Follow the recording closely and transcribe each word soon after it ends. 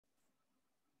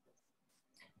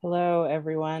Hello,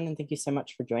 everyone, and thank you so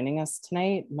much for joining us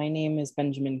tonight. My name is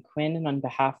Benjamin Quinn, and on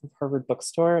behalf of Harvard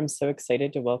Bookstore, I'm so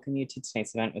excited to welcome you to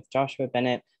tonight's event with Joshua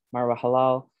Bennett, Marwa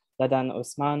Helal, Ladan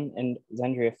Osman, and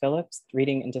Xandria Phillips,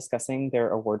 reading and discussing their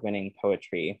award-winning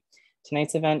poetry.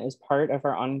 Tonight's event is part of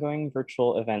our ongoing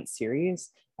virtual event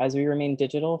series. As we remain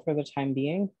digital for the time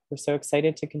being, we're so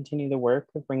excited to continue the work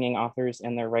of bringing authors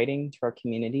and their writing to our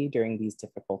community during these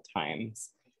difficult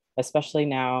times. Especially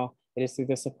now, it is through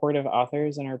the support of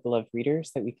authors and our beloved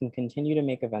readers that we can continue to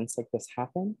make events like this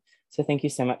happen. So thank you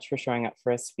so much for showing up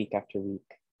for us week after week.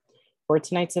 For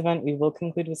tonight's event, we will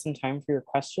conclude with some time for your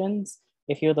questions.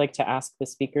 If you would like to ask the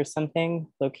speakers something,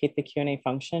 locate the Q&A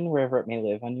function wherever it may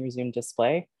live on your Zoom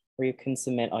display, where you can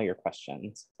submit all your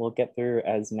questions. We'll get through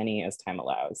as many as time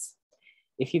allows.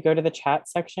 If you go to the chat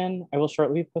section, I will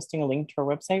shortly be posting a link to our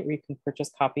website where you can purchase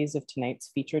copies of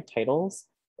tonight's featured titles,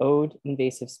 Ode,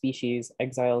 Invasive Species,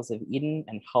 Exiles of Eden,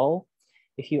 and Hull.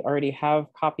 If you already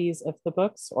have copies of the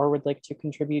books or would like to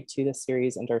contribute to the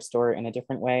series and our store in a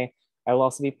different way, I will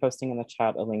also be posting in the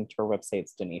chat a link to our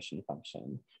website's donation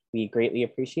function. We greatly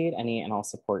appreciate any and all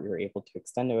support you're able to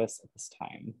extend to us at this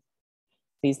time.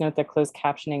 Please note that closed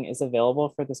captioning is available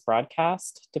for this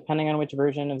broadcast. Depending on which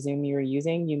version of Zoom you are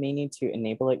using, you may need to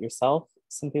enable it yourself.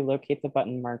 Simply locate the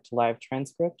button marked Live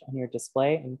Transcript on your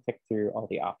display and click through all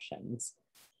the options.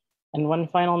 And one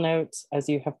final note, as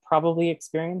you have probably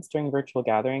experienced during virtual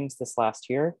gatherings this last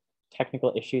year,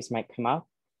 technical issues might come up.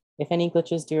 If any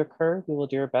glitches do occur, we will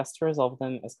do our best to resolve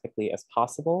them as quickly as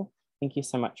possible. Thank you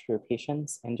so much for your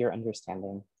patience and your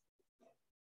understanding.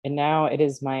 And now it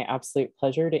is my absolute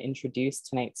pleasure to introduce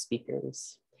tonight's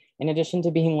speakers. In addition to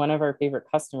being one of our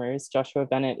favorite customers, Joshua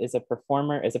Bennett is a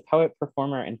poet,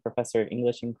 performer, and professor of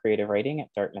English and creative writing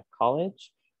at Dartmouth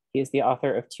College. He is the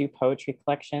author of 2 poetry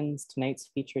collections, tonight's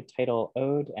featured title,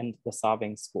 Ode, and The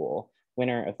Sobbing School,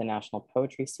 winner of the National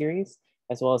Poetry Series,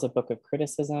 as well as a book of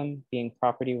criticism, Being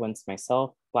Property Once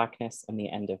Myself, Blackness, and the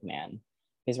End of Man.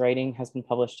 His writing has been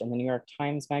published in the New York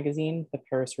Times Magazine, the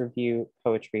Paris Review,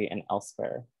 Poetry, and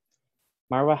elsewhere.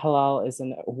 Marwa Helal is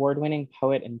an award-winning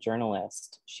poet and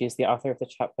journalist. She is the author of the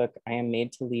chapbook, I Am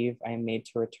Made to Leave, I Am Made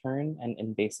to Return, and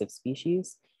Invasive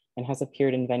Species, and has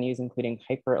appeared in venues including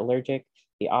Hyperallergic,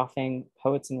 The Offing,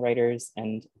 Poets and Writers,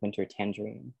 and Winter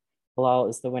Tangerine. Helal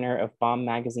is the winner of Bomb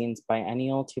Magazine's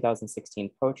biennial 2016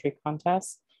 poetry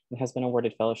contest and has been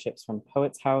awarded fellowships from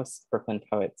Poets House, Brooklyn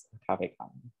Poets, and Cave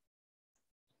Canem.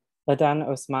 Ladan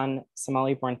Osman,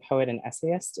 Somali-born poet and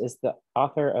essayist, is the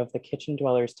author of The Kitchen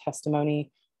Dweller's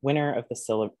Testimony, winner of the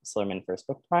Sillerman First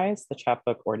Book Prize, the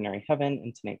chapbook Ordinary Heaven,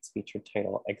 and tonight's featured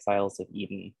title, Exiles of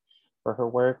Eden. For her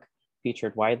work,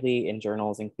 featured widely in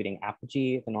journals including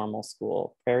Apogee, The Normal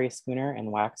School, Prairie Schooner, and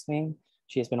Waxwing,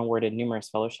 she has been awarded numerous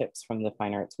fellowships from the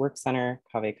Fine Arts Work Center,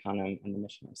 Cave Canem, and the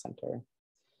Missionary Center.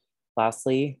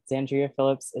 Lastly, Xandria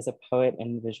Phillips is a poet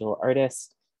and visual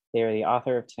artist. They are the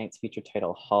author of tonight's featured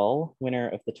title, Hull, winner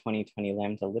of the 2020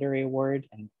 Lambda Literary Award,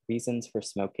 and Reasons for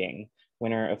Smoking,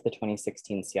 winner of the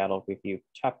 2016 Seattle Review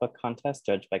Chapbook Contest,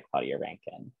 judged by Claudia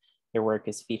Rankin. Their work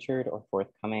is featured or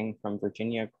forthcoming from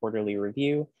Virginia Quarterly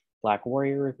Review, Black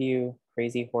Warrior Review,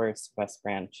 Crazy Horse, West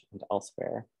Branch, and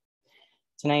elsewhere.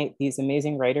 Tonight, these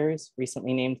amazing writers,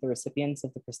 recently named the recipients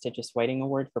of the prestigious Whiting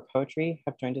Award for Poetry,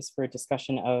 have joined us for a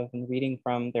discussion of and reading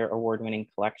from their award-winning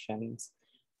collections.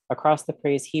 Across the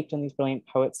praise heaped on these brilliant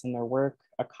poets and their work,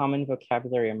 a common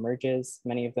vocabulary emerges.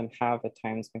 Many of them have at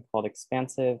times been called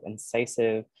expansive,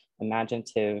 incisive,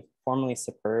 imaginative, formally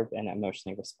superb, and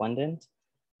emotionally resplendent.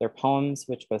 Their poems,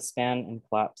 which both span and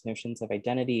collapse notions of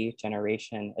identity,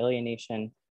 generation,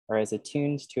 alienation, are as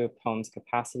attuned to a poem's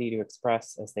capacity to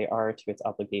express as they are to its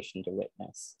obligation to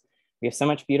witness. We have so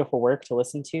much beautiful work to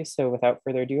listen to, so without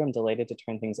further ado, I'm delighted to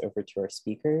turn things over to our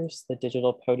speakers. The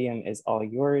digital podium is all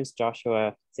yours,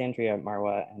 Joshua, Xandria,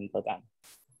 Marwa, and Ladan.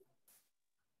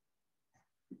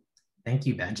 Thank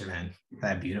you, Benjamin, for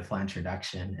that beautiful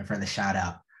introduction and for the shout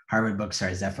out. Harvard Bookstore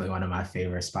is definitely one of my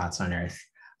favorite spots on earth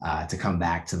to come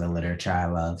back to the literature I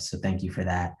love. So thank you for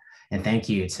that. And thank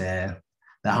you to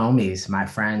the homies, my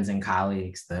friends and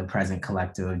colleagues, the present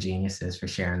collective of geniuses for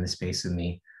sharing the space with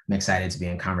me. I'm excited to be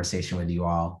in conversation with you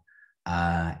all.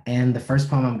 And the first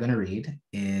poem I'm gonna read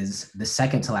is the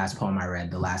second to last poem I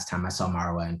read the last time I saw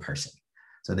Marwa in person.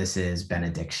 So this is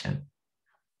Benediction.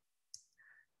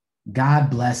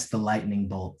 God bless the lightning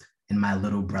bolt in my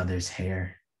little brother's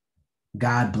hair.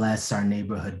 God bless our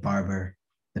neighborhood barber,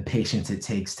 the patience it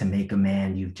takes to make a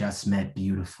man you've just met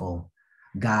beautiful.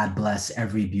 God bless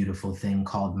every beautiful thing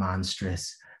called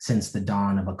monstrous since the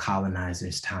dawn of a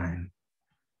colonizer's time.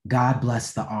 God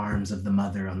bless the arms of the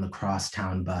mother on the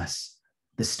crosstown bus,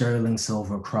 The sterling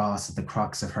silver cross at the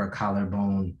crux of her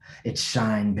collarbone, its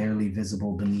shine barely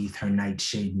visible beneath her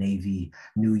nightshade navy,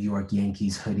 New York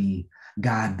Yankees hoodie.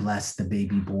 God bless the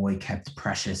baby boy kept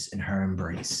precious in her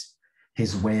embrace.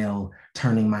 His wail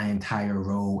turning my entire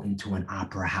row into an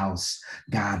opera house.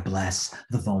 God bless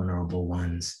the vulnerable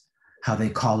ones. How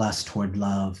they call us toward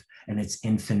love and its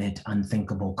infinite,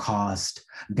 unthinkable cost.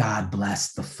 God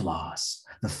bless the floss,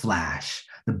 the flash,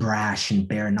 the brash and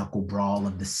bare knuckle brawl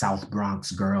of the South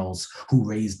Bronx girls who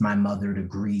raised my mother to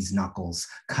grease knuckles,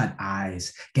 cut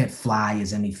eyes, get fly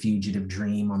as any fugitive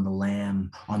dream on the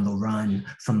lam, on the run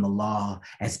from the law,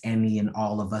 as any and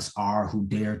all of us are who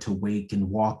dare to wake and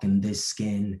walk in this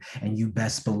skin. And you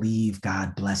best believe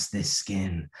God bless this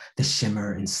skin, the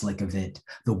shimmer and slick of it,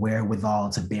 the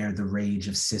wherewithal to bear the rage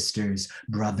of sisters,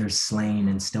 brothers slain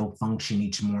and still function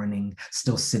each morning,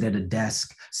 still sit at a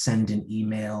desk, send an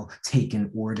email, take an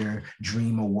order,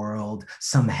 dream a world,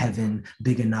 some heaven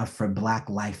big enough for Black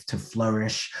life to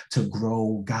flourish, to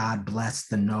grow. God bless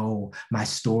the no. My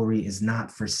story is not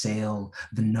for sale.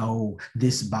 The no,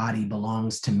 this body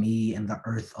belongs to me and the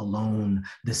earth alone.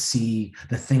 The sea,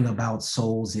 the thing about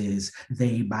souls is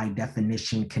they by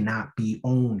definition cannot be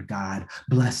owned. God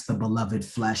bless the beloved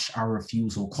flesh. Our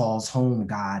refusal calls home.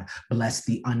 God bless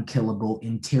the unkillable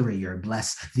interior.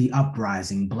 Bless the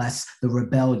uprising. Bless the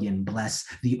rebellion. Bless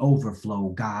the overflow.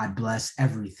 God bless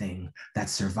everything that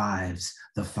survives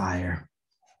the fire.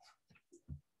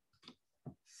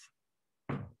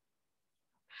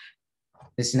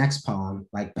 This next poem,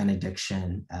 like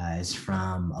benediction, is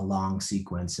from a long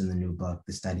sequence in the new book,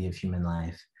 The Study of Human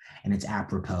Life. And it's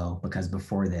apropos because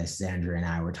before this, Xandria and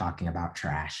I were talking about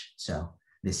trash. So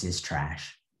this is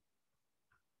trash.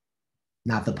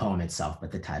 Not the poem itself,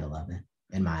 but the title of it,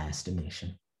 in my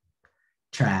estimation.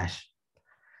 Trash.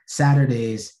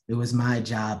 Saturdays, it was my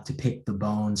job to pick the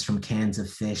bones from cans of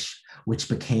fish, which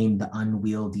became the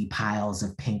unwieldy piles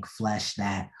of pink flesh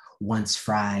that, once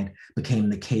fried, became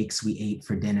the cakes we ate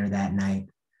for dinner that night,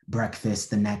 breakfast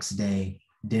the next day,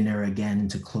 dinner again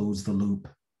to close the loop.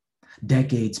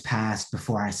 Decades passed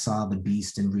before I saw the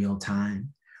beast in real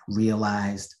time,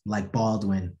 realized, like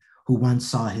Baldwin, who once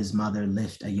saw his mother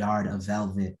lift a yard of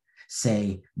velvet,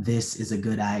 say, "This is a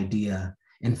good idea,"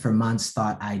 and for months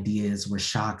thought ideas were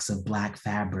shocks of Black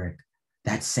fabric.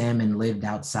 That salmon lived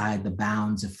outside the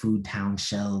bounds of Food Town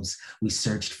shelves. We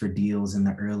searched for deals in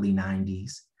the early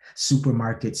 90s.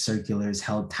 Supermarket circulars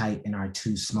held tight in our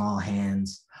two small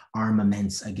hands,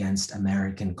 armaments against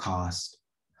American cost.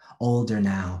 Older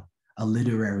now, a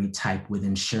literary type with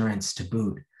insurance to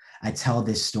boot, I tell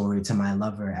this story to my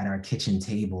lover at our kitchen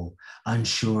table,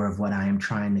 unsure of what I am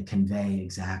trying to convey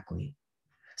exactly.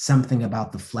 Something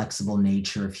about the flexible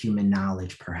nature of human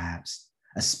knowledge, perhaps,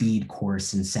 a speed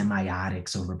course in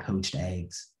semiotics over poached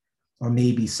eggs, or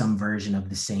maybe some version of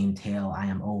the same tale I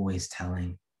am always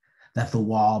telling, that the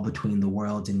wall between the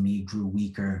world and me grew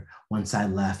weaker once I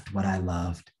left what I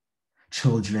loved.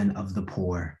 Children of the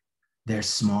poor, their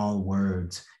small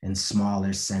words and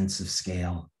smaller sense of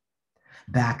scale.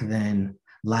 Back then,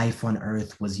 life on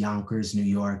earth was Yonkers, New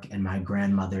York, and my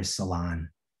grandmother's salon.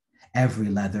 Every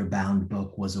leather-bound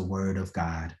book was a word of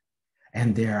God.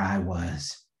 And there I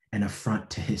was, an affront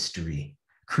to history,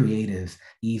 creative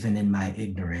even in my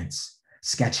ignorance,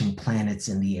 sketching planets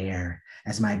in the air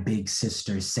as my big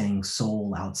sister sang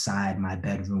soul outside my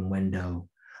bedroom window,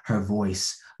 her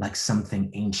voice like something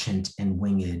ancient and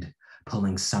winged,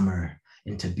 pulling summer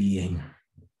into being.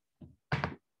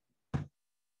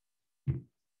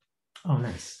 Oh,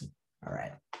 nice. All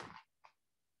right.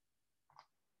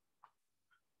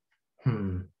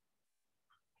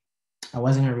 I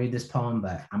wasn't gonna read this poem,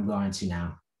 but I'm going to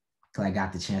now because I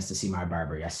got the chance to see my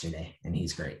barber yesterday and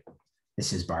he's great.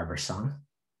 This is Barber's song.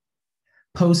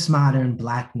 Postmodern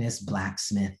blackness,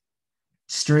 blacksmith,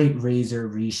 straight razor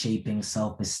reshaping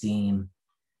self-esteem.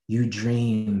 You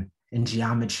dream in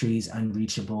geometries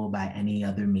unreachable by any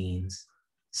other means.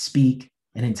 Speak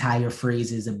in entire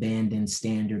phrases abandon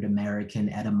standard American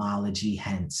etymology,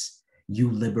 hence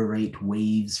you liberate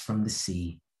waves from the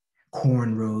sea,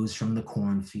 cornrows from the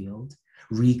cornfield,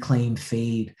 reclaim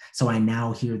fade, so I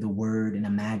now hear the word and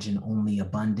imagine only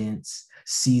abundance.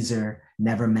 Caesar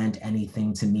never meant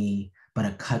anything to me, but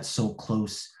a cut so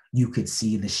close you could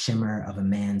see the shimmer of a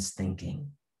man's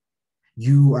thinking.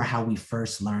 You are how we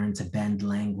first learned to bend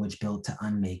language built to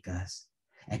unmake us,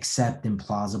 accept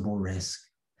implausible risk.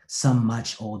 Some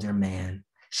much older man,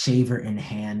 shaver in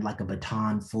hand like a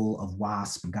baton full of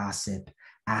wasp gossip,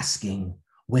 asking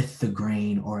with the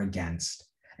grain or against.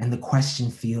 And the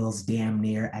question feels damn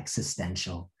near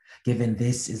existential. given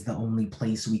this is the only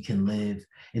place we can live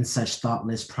in such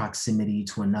thoughtless proximity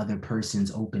to another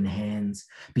person's open hands,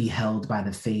 be held by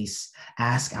the face,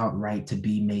 ask outright to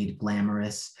be made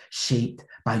glamorous, shaped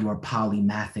by your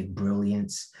polymathic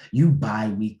brilliance, you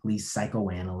bi-weekly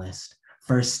psychoanalyst,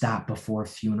 first stop before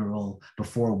funeral,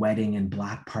 before wedding and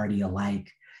block party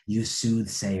alike, you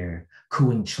soothsayer,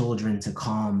 cooing children to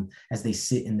calm as they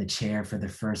sit in the chair for the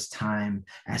first time,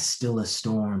 as still a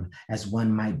storm as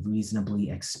one might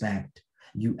reasonably expect.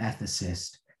 You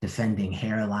ethicist, defending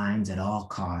hairlines at all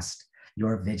cost,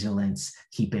 your vigilance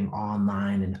keeping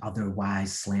online and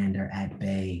otherwise slander at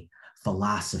bay.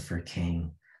 Philosopher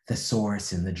king,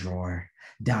 thesaurus in the drawer,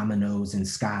 dominoes and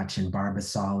scotch and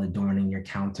barbasol adorning your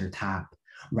countertop,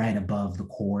 right above the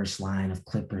chorus line of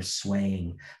clippers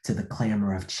swaying to the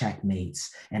clamor of checkmates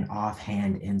and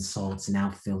offhand insults now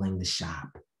filling the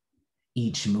shop,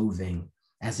 each moving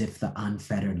as if the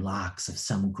unfettered locks of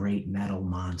some great metal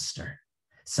monster,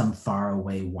 some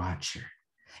faraway watcher,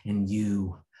 and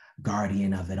you,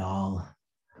 guardian of it all,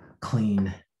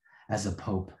 clean as a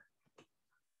pope.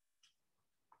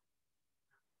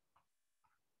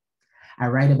 I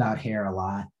write about hair a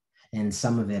lot, and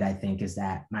some of it I think is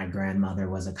that my grandmother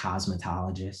was a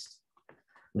cosmetologist,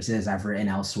 which is, I've written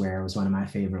elsewhere, was one of my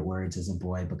favorite words as a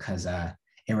boy because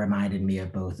it reminded me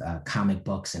of both comic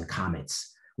books and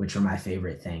comets, which were my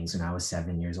favorite things when I was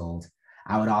 7 years old.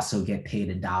 I would also get paid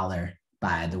 $1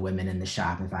 by the women in the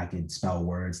shop if I could spell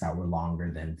words that were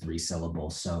longer than 3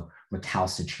 syllables. So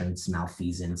recalcitrance,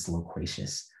 malfeasance,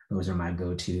 loquacious, those are my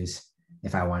go-tos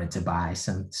if I wanted to buy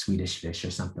some Swedish fish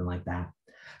or something like that.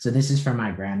 So this is from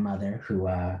my grandmother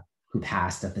who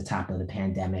passed at the top of the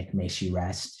pandemic, may she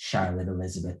rest, Charlotte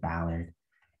Elizabeth Ballard.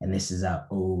 And this is an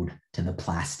ode to the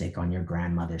plastic on your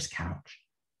grandmother's couch,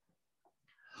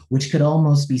 which could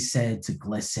almost be said to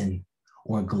glisten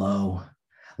or glow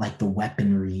like the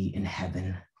weaponry in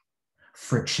heaven,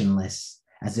 frictionless,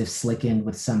 as if slickened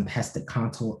with some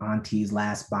pesticontal auntie's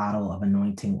last bottle of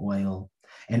anointing oil,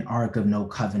 an ark of no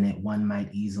covenant one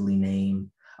might easily name,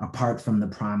 apart from the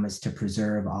promise to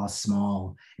preserve all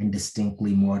small and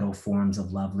distinctly mortal forms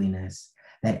of loveliness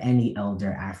that any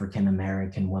elder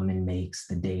African-American woman makes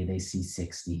the day they see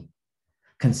 60.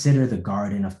 Consider the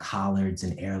garden of collards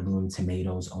and heirloom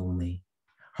tomatoes only,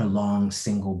 her long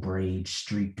single braid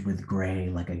streaked with gray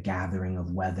like a gathering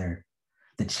of weather,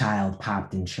 the child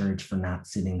popped in church for not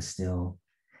sitting still,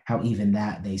 how even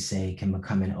that, they say, can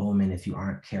become an omen if you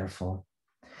aren't careful.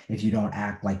 If you don't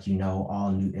act like you know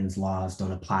all Newton's laws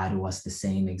don't apply to us the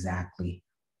same exactly.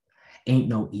 Ain't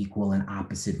no equal and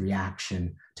opposite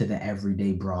reaction to the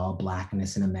everyday brawl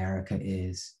Blackness in America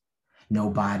is. No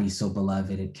body so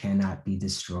beloved it cannot be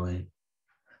destroyed.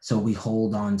 So we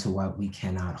hold on to what we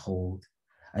cannot hold,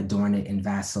 adorn it in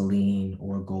Vaseline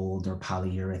or gold or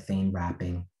polyurethane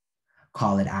wrapping.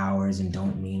 Call it ours and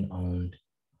don't mean owned.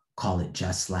 Call it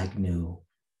just like new,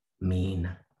 mean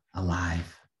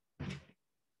alive.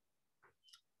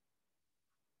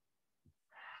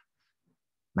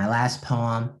 My last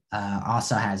poem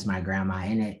also has my grandma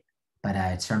in it, but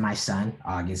it's from my son,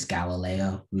 August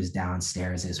Galileo, who's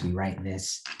downstairs as we write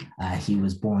this. He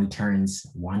was born, turns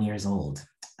 1 year old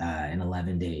in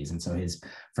 11 days. And so his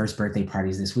first birthday party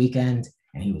is this weekend,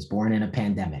 and he was born in a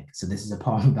pandemic. So this is a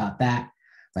poem about that,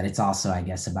 but it's also, I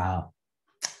guess, about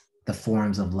the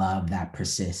forms of love that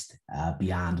persist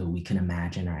beyond what we can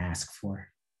imagine or ask for.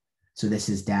 So this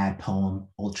is Dad poem,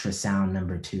 Ultrasound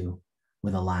number 2,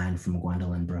 with a line from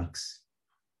Gwendolyn Brooks.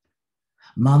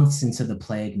 Months into the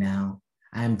plague now,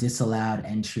 I am disallowed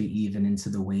entry even into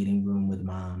the waiting room with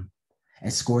Mom,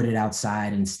 escorted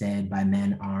outside instead by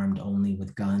men armed only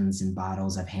with guns and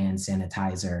bottles of hand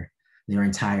sanitizer, their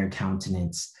entire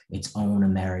countenance its own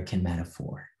American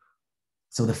metaphor.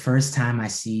 So the first time I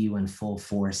see you in full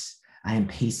force, I am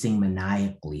pacing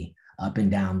maniacally up and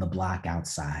down the block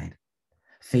outside,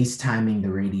 FaceTiming the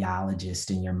radiologist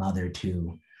and your mother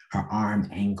too, her arm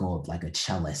angled like a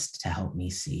cellist to help me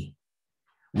see.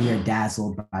 We are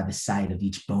dazzled by the sight of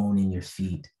each bone in your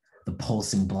feet, the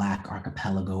pulsing black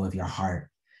archipelago of your heart,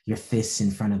 your fists in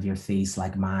front of your face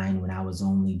like mine when I was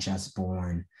only just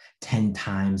born, 10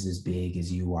 times as big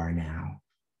as you are now.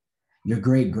 Your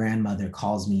great-grandmother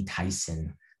calls me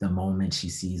Tyson the moment she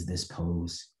sees this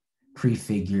pose,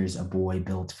 prefigures a boy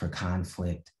built for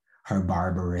conflict, her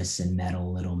barbarous and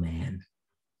metal little man.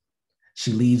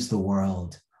 She leaves the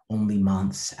world only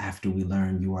months after we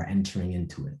learn you are entering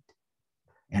into it,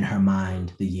 and her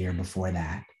mind the year before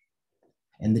that.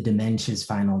 In the dementia's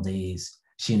final days,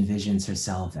 she envisions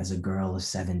herself as a girl of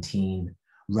 17,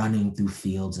 running through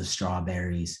fields of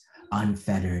strawberries,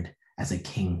 unfettered as a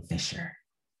kingfisher.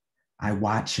 I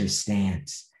watch her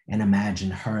stance and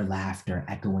imagine her laughter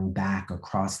echoing back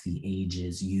across the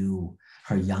ages. You,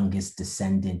 her youngest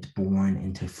descendant born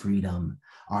into freedom,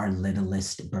 our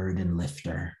littlest burden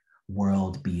lifter,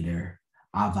 world beater,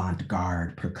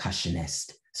 avant-garde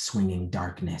percussionist, swinging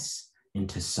darkness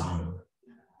into song.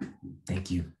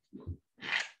 Thank you.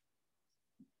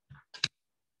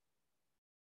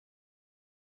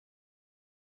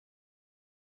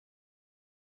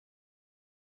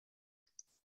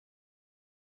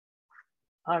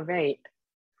 All right.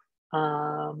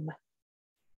 Let's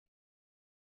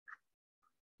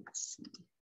see.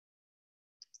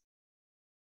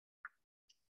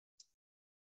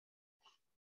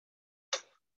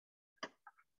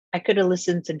 I could have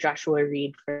listened to Joshua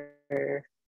read for,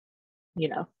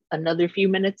 another few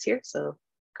minutes here, so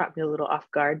caught me a little off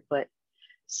guard, but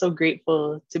so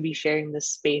grateful to be sharing this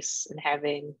space and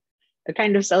having a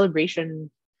kind of celebration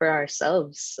for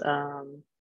ourselves.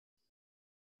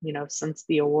 Since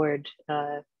the award,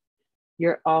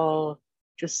 you're all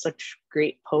just such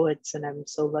great poets, and I'm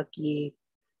so lucky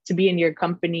to be in your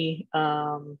company,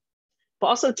 but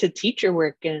also to teach your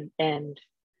work and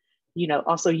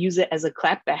also use it as a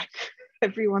clapback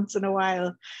every once in a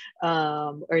while,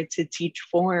 or to teach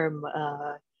form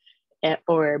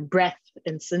or breath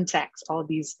and syntax, all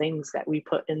these things that we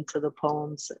put into the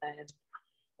poems. And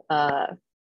I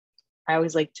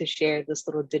always like to share this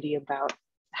little ditty about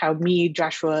how me,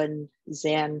 Joshua, and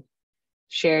Zan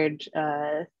shared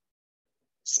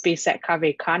space at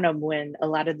Cave Canem when a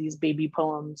lot of these baby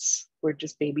poems were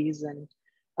just babies. And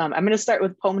I'm going to start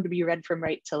with Poem to be Read from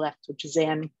Right to Left, which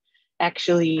Zan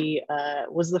actually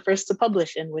was the first to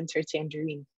publish in Winter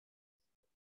Tangerine.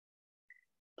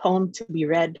 Poem to be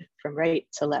read from right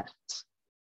to left.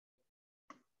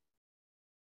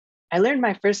 I learned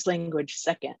my first language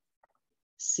second.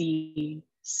 C.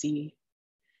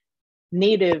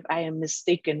 Native I am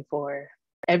mistaken for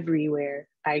everywhere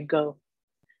I go.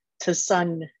 To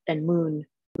sun and moon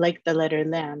like the letter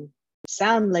lamb,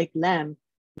 sound like lamb,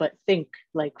 but think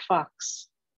like fox.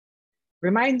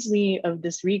 Reminds me of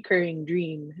this recurring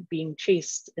dream being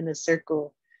chased in a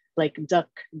circle like duck,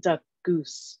 duck,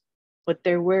 goose, but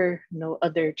there were no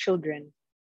other children.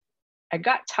 I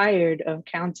got tired of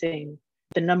counting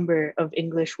the number of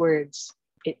English words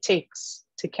it takes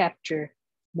to capture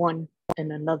one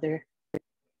and another.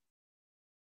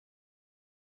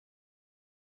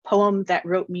 Poem that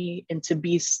wrote me into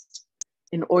beast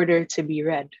in order to be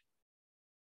read.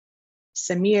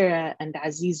 Samira and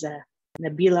Aziza,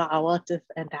 Nabila Awatif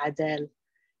and Adel,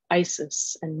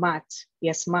 Isis and Mat,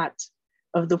 yes Mat,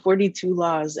 of the 42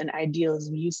 laws and ideals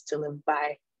we used to live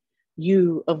by.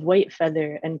 You of white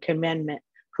feather and commandment,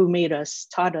 who made us,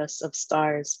 taught us of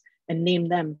stars, and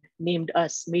named them, named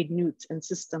us, made newt and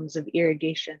systems of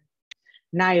irrigation.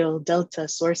 Nile, Delta,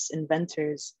 source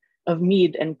inventors, of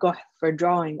mead and koh for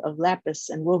drawing of lapis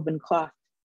and woven cloth.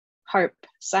 Harp,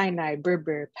 Sinai,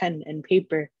 Berber, pen and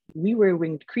paper. We were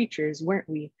winged creatures, weren't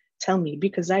we? Tell me,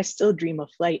 because I still dream of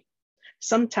flight.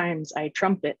 Sometimes I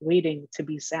trumpet waiting to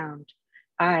be sound.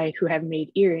 I who have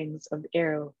made earrings of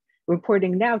arrow,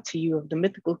 reporting now to you of the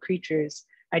mythical creatures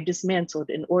I dismantled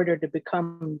in order to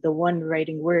become the one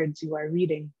writing words you are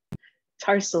reading.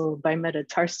 Tarsal by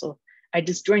metatarsal, I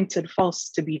disjointed false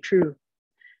to be true.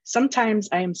 Sometimes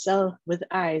I am cell with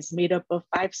eyes made up of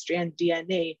 5-strand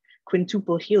DNA,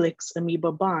 quintuple helix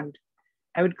amoeba bond.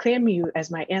 I would claim you as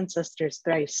my ancestors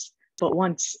thrice, but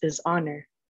once is honor.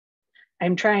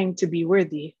 I'm trying to be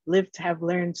worthy, live to have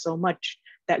learned so much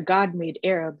that God made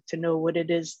Arab to know what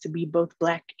it is to be both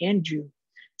Black and Jew.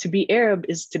 To be Arab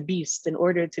is to beast in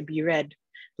order to be read.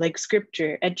 Like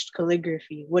scripture, etched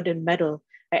calligraphy, wood and metal,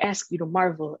 I ask you to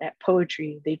marvel at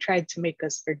poetry they tried to make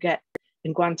us forget.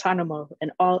 In Guantanamo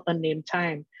and all unnamed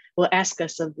time will ask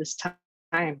us of this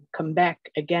time, come back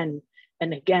again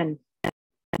and again.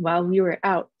 While we were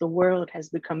out, the world has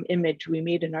become image we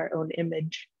made in our own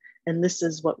image, and this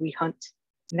is what we hunt.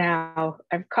 Now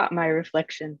I've caught my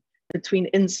reflection between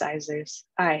incisors,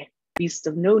 I, beast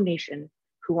of no nation,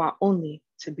 who want only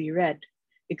to be read.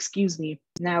 Excuse me,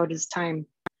 now it is time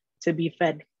to be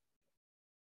fed.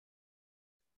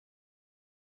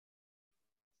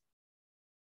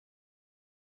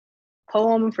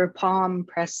 Poem for palm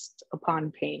pressed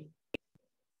upon pain.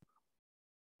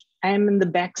 I am in the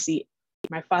backseat,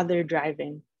 my father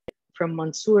driving, from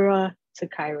Mansoura to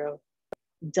Cairo,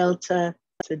 Delta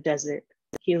to desert,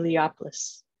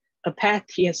 Heliopolis, a path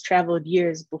he has traveled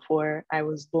years before I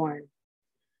was born.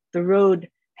 The road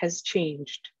has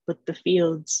changed, but the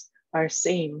fields are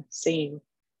same,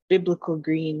 biblical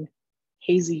green,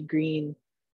 hazy green.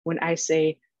 When I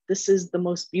say, this is the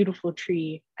most beautiful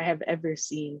tree I have ever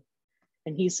seen.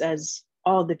 And he says,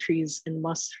 All the trees in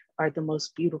Masr are the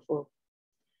most beautiful.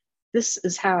 This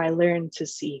is how I learned to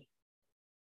see.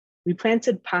 We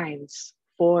planted pines,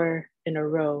 4 in a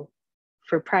row,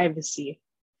 for privacy,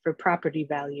 for property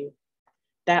value.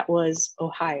 That was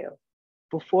Ohio,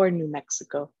 before New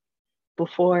Mexico,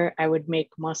 before I would make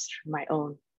Masr my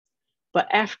own. But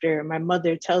after, my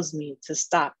mother tells me to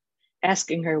stop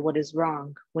asking her what is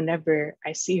wrong whenever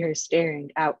I see her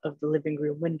staring out of the living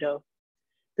room window.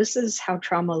 This is how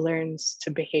trauma learns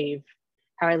to behave,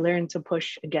 how I learn to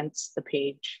push against the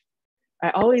page. I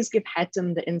always give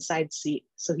Hatem the inside seat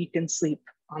so he can sleep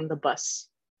on the bus,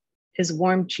 his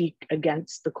warm cheek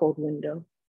against the cold window.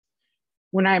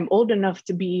 When I'm old enough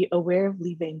to be aware of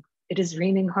leaving, it is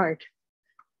raining hard,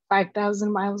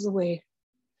 5,000 miles away.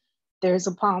 There's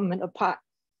a palm in a pot,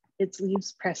 its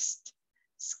leaves pressed,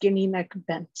 skinny neck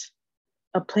bent,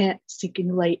 a plant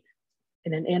seeking light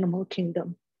in an animal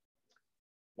kingdom.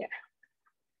 Yeah.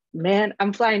 Man,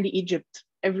 I'm flying to Egypt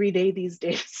every day these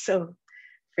days, so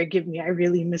forgive me, I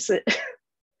really miss it.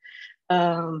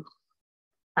 I'm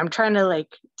trying to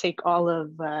take all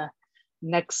of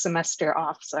next semester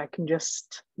off so I can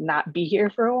just not be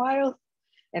here for a while.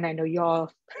 And I know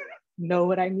y'all know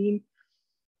what I mean.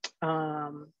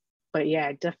 But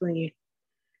yeah, definitely,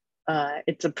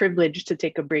 it's a privilege to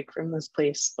take a break from this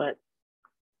place. But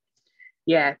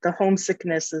yeah, the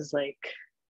homesickness is like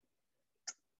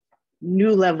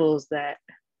new levels that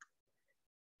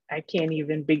I can't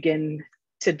even begin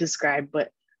to describe,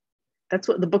 but that's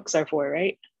what the books are for,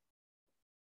 right?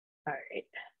 All right,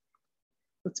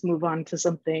 let's move on to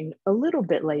something a little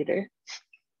bit lighter.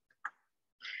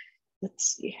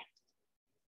 Let's see.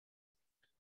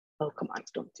 Oh, come on,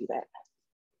 don't do that.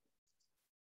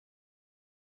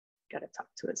 Gotta talk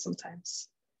to it sometimes.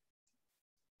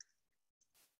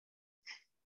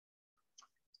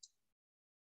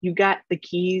 You got the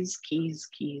keys, keys,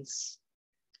 keys.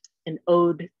 An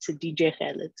ode to DJ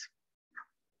Khaled.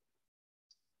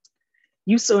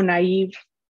 You so naive,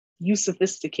 you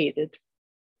sophisticated.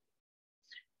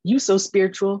 You so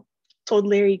spiritual, told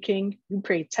Larry King, you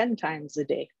pray 10 times a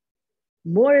day.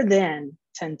 More than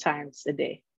 10 times a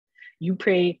day. You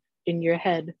pray in your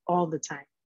head all the time.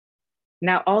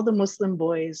 Now all the Muslim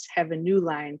boys have a new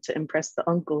line to impress the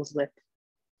uncles with.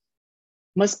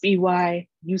 Must be why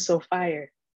you so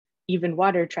fire. Even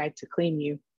water tried to claim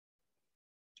you.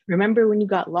 Remember when you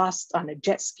got lost on a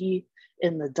jet ski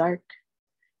in the dark?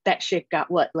 That shit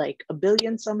got what, like 1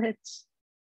 billion some hits?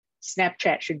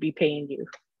 Snapchat should be paying you.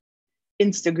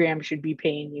 Instagram should be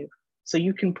paying you. So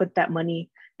you can put that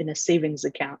money in a savings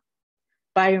account.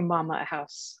 Buy your mama a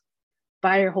house.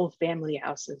 Buy your whole family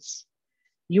houses.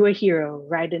 You a hero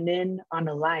riding in on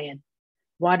a lion,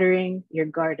 watering your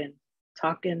garden,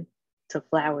 talking to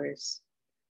flowers.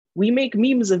 We make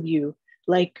memes of you,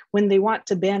 like when they want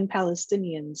to ban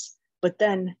Palestinians, but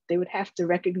then they would have to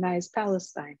recognize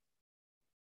Palestine.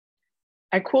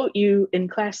 I quote you in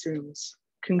classrooms.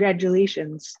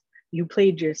 Congratulations, you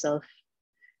played yourself.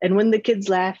 And when the kids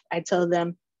laugh, I tell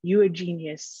them, you a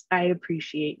genius, I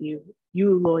appreciate you.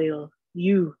 You loyal,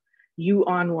 you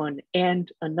on one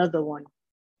and another one.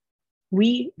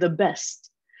 We the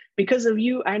best. Because of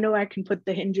you, I know I can put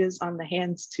the hinges on the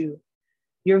hands too.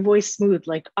 Your voice smooth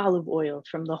like olive oil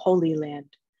from the Holy Land.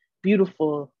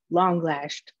 Beautiful,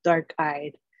 long-lashed,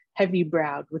 dark-eyed,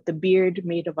 heavy-browed, with the beard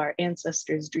made of our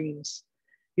ancestors' dreams.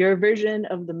 You're a version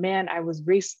of the man I was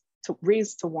raised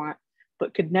to want,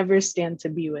 but could never stand to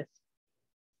be with.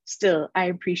 Still, I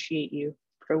appreciate you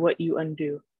for what you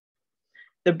undo.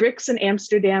 The bricks in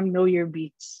Amsterdam know your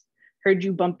beats. Heard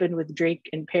you bumping with Drake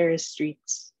in Paris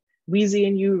streets. Wheezy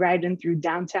and you riding through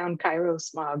downtown Cairo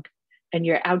smog, and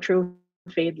your outro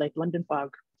fade like London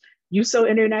fog. You so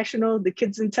international, the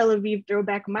kids in Tel Aviv throw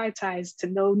back my ties to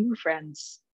no new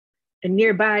friends. And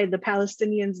nearby, the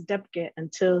Palestinians depke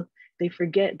until they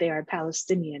forget they are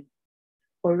Palestinian,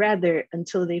 or rather,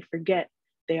 until they forget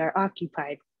they are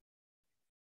occupied.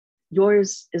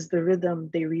 Yours is the rhythm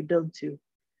they rebuild to.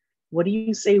 What do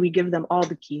you say we give them all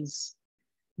the keys,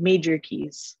 major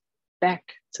keys, back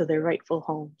to their rightful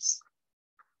homes?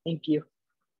 Thank you.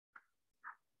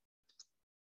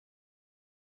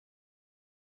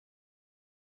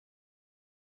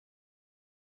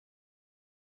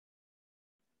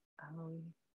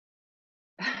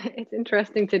 It's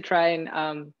interesting to try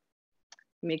and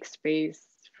make space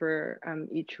for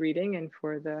each reading and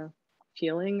for the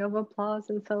feeling of applause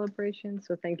and celebration.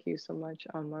 So thank you so much,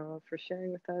 Marwa, for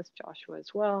sharing with us, Joshua as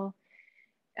well.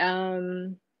 I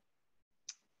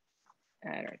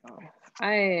don't know.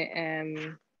 I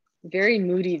am very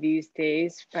moody these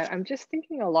days, but I'm just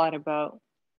thinking a lot about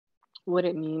what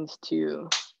it means to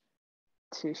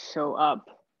show up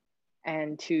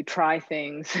and to try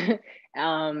things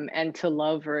and to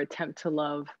love or attempt to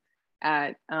love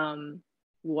at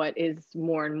what is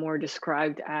more and more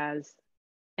described as,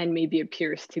 and maybe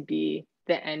appears to be,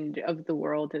 the end of the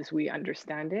world as we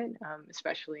understand it,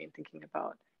 especially in thinking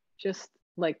about just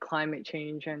like climate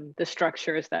change and the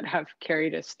structures that have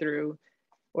carried us through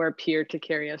or appear to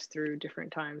carry us through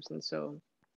different times. And so,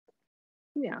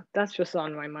 yeah, that's just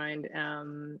on my mind.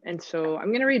 And so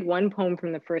I'm gonna read one poem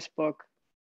from the first book,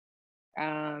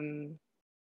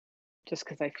 just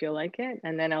because I feel like it.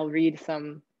 And then I'll read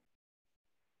some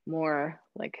more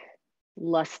like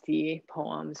lusty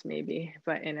poems maybe,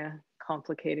 but in a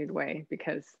complicated way,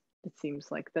 because it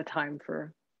seems like the time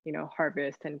for, you know,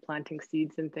 harvest and planting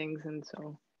seeds and things. And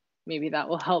so maybe that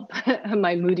will help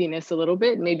my moodiness a little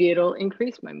bit. Maybe it'll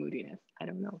increase my moodiness. I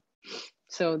don't know.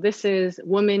 So this is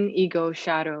Woman, Ego,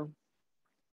 Shadow.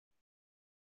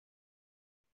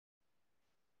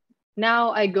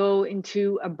 Now I go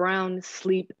into a brown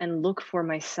sleep and look for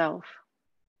myself.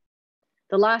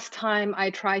 The last time I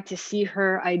tried to see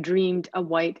her, I dreamed a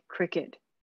white cricket.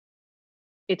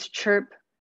 Its chirp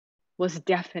was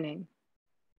deafening.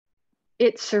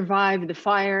 It survived the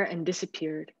fire and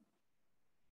disappeared.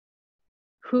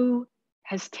 Who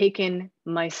has taken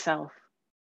myself?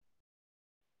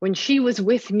 When she was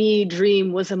with me,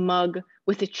 dream was a mug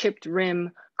with a chipped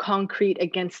rim, concrete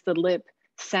against the lip,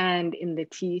 sand in the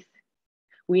teeth.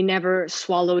 We never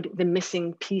swallowed the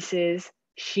missing pieces.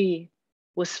 She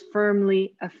was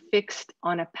firmly affixed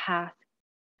on a path.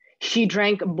 She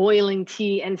drank boiling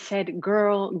tea and said,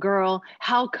 girl, girl,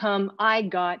 how come I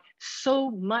got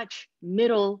so much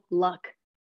middle luck?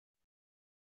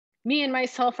 Me and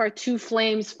myself are two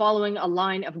flames following a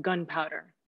line of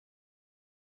gunpowder.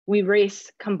 We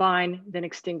race, combine, then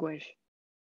extinguish.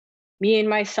 Me and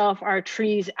myself are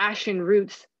trees' ashen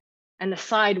roots and the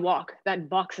sidewalk that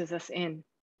boxes us in.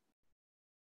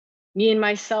 Me and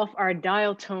myself are a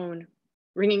dial tone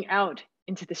ringing out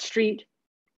into the street.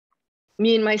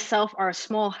 Me and myself are a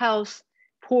small house,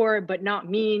 poor but not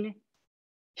mean.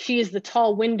 She is the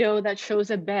tall window that shows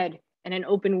a bed and an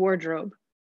open wardrobe.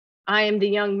 I am the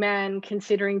young man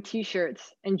considering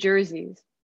t-shirts and jerseys.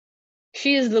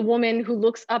 She is the woman who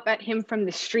looks up at him from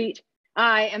the street.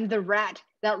 I am the rat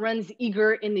that runs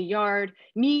eager in the yard.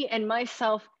 Me and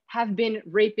myself have been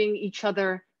raping each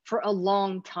other for a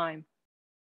long time.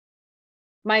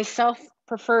 Myself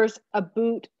prefers a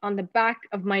boot on the back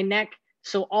of my neck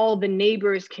so all the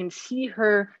neighbors can see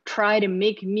her try to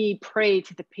make me pray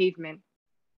to the pavement.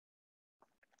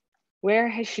 Where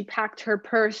has she packed her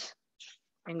purse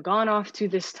and gone off to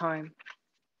this time?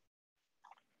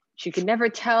 She could never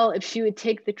tell if she would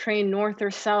take the train north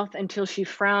or south until she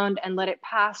frowned and let it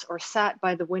pass or sat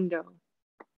by the window.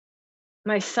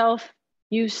 Myself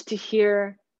used to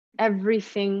hear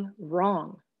everything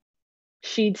wrong.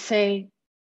 She'd say,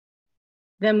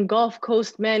 them Gulf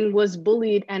Coast men was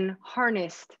bullied and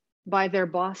harnessed by their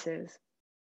bosses.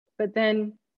 But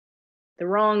then the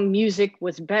wrong music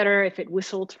was better if it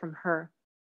whistled from her.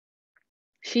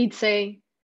 She'd say,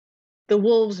 the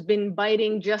wolves been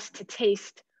biting just to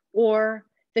taste, or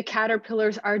the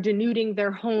caterpillars are denuding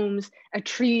their homes, a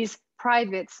tree's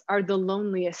privates are the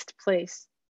loneliest place.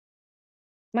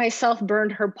 Myself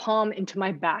burned her palm into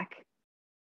my back.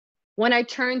 When I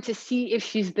turn to see if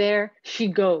she's there, she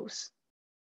goes.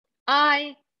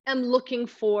 I am looking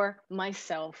for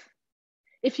myself.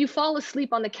 If you fall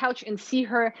asleep on the couch and see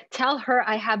her, tell her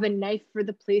I have a knife for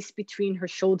the place between her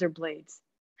shoulder blades.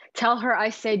 Tell her I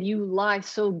said you lie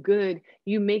so good,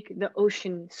 you make the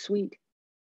ocean sweet.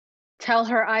 Tell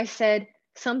her I said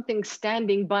something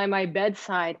standing by my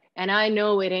bedside and I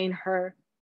know it ain't her.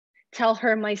 Tell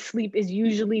her my sleep is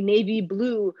usually navy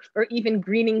blue or even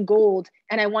green and gold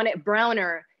and I want it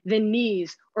browner than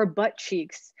knees or butt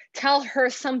cheeks. Tell her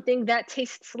something that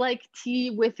tastes like tea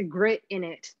with grit in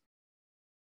it.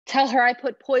 Tell her I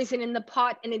put poison in the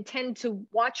pot and intend to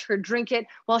watch her drink it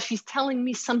while she's telling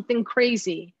me something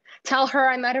crazy. Tell her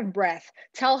I'm out of breath.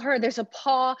 Tell her there's a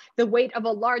paw the weight of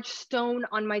a large stone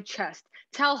on my chest.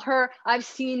 Tell her I've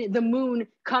seen the moon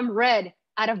come red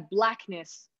out of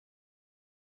blackness.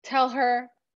 Tell her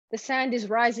the sand is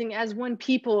rising as one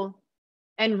people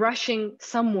and rushing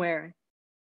somewhere.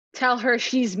 Tell her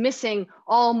she's missing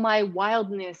all my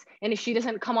wildness, and if she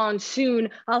doesn't come on soon,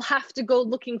 I'll have to go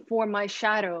looking for my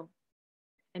shadow.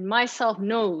 And myself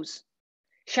knows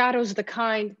shadow's the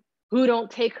kind who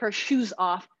don't take her shoes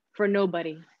off for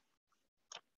nobody.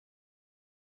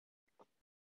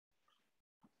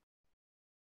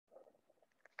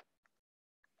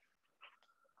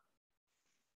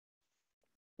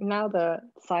 Now the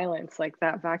silence, like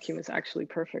that vacuum is actually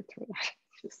perfect for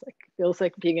that. Just like feels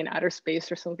like being in outer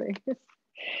space or something.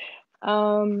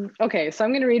 Okay, so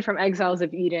I'm gonna read from Exiles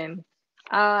of Eden.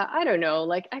 I don't know,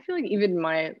 like I feel like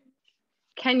even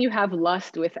can you have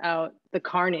lust without the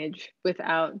carnage,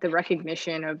 without the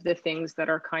recognition of the things that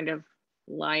are kind of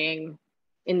lying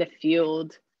in the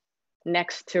field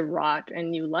next to rot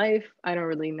and new life? I don't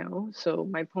really know. So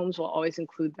my poems will always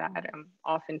include that. I'm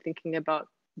often thinking about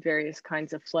various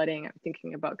kinds of flooding. I'm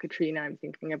thinking about Katrina. I'm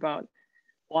thinking about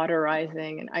water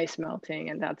rising and ice melting.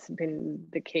 And that's been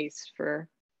the case for,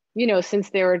 you know, since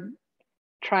they were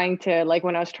trying to, like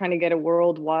when I was trying to get a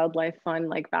World Wildlife Fund,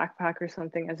 like backpack or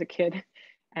something as a kid,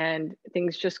 and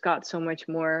things just got so much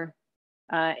more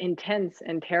intense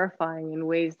and terrifying in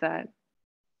ways that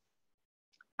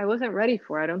I wasn't ready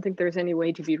for. I don't think there's any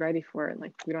way to be ready for it.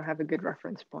 Like we don't have a good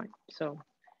reference point. So,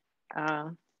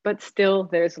 but still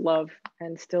there's love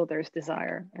and still there's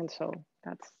desire. And so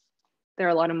there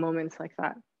are a lot of moments like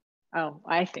that. Oh,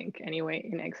 I think anyway,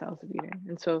 in Exiles of Eden.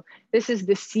 And so this is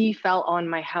the sea fell on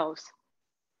my house.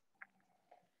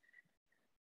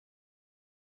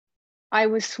 I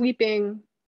was sweeping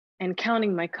and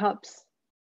counting my cups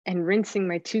and rinsing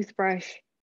my toothbrush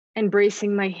and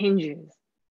bracing my hinges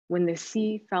when the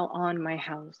sea fell on my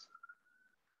house.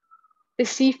 The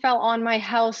sea fell on my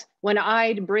house when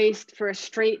I'd braced for a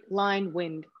straight line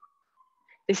wind.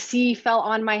 The sea fell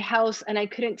on my house and I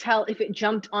couldn't tell if it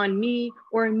jumped on me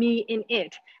or me in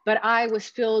it, but I was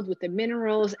filled with the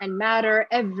minerals and matter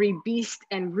every beast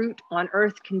and root on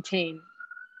earth contained.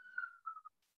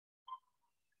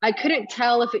 I couldn't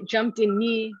tell if it jumped in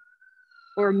me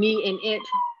or me in it,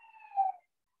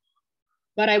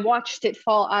 but I watched it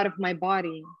fall out of my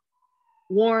body.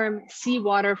 Warm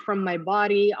seawater from my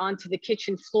body onto the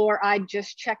kitchen floor. I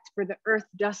just checked for the earth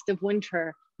dust of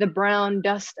winter, the brown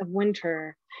dust of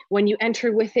winter. When you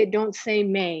enter with it, don't say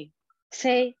may,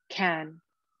 say can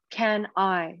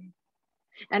I?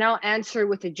 And I'll answer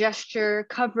with a gesture,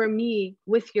 cover me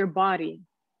with your body.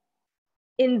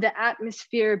 In the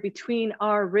atmosphere between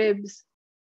our ribs,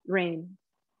 rain.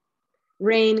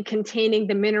 Rain containing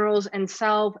the minerals and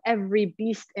salve every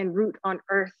beast and root on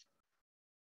earth.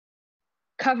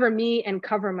 Cover me and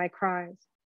cover my cries.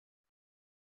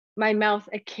 My mouth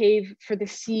a cave for the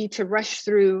sea to rush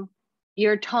through.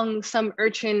 Your tongue some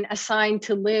urchin assigned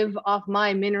to live off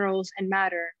my minerals and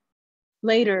matter.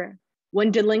 Later,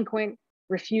 when delinquent,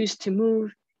 refuse to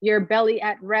move, your belly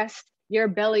at rest, your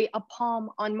belly a palm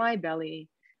on my belly.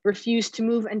 Refuse to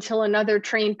move until another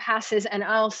train passes and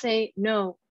I'll say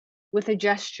no with a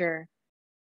gesture.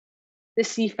 The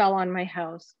sea fell on my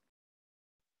house.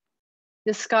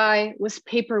 The sky was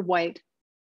paper white,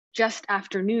 just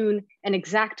afternoon, an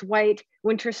exact white,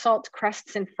 winter salt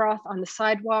crests and froth on the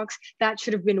sidewalks. That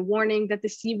should have been a warning that the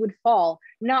sea would fall,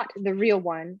 not the real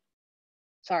one.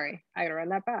 Sorry, I gotta run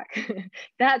that back.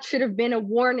 That should have been a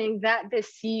warning that the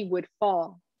sea would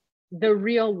fall, the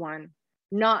real one,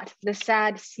 not the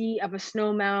sad sea of a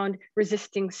snow mound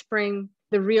resisting spring.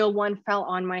 The real one fell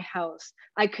on my house.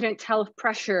 I couldn't tell if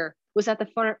pressure was at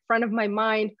the front of my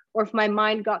mind or if my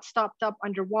mind got stopped up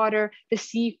underwater. The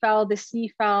sea fell, the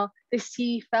sea fell, the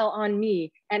sea fell on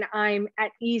me, and I'm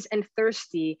at ease and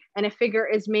thirsty, and a figure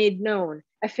is made known,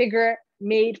 a figure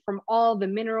made from all the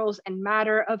minerals and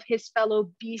matter of his fellow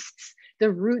beasts,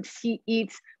 the roots he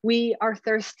eats. We are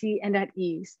thirsty and at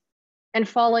ease, and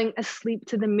falling asleep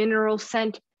to the mineral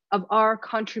scent of our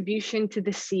contribution to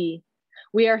the sea.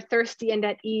 We are thirsty and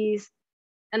at ease,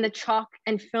 and the chalk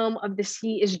and film of the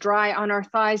sea is dry on our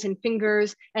thighs and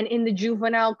fingers and in the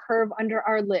juvenile curve under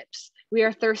our lips. We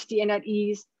are thirsty and at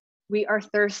ease. We are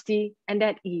thirsty and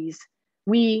at ease.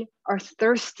 We are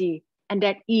thirsty and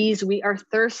at ease. We are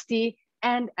thirsty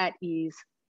and at ease,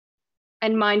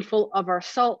 and mindful of our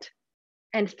salt,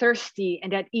 and thirsty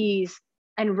and at ease,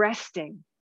 and resting,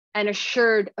 and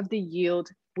assured of the yield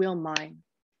we'll mine.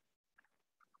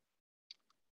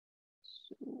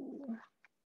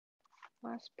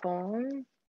 Last poem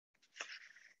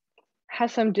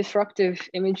has some disruptive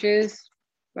images,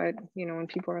 but you know, when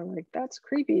people are like, that's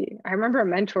creepy. I remember a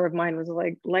mentor of mine was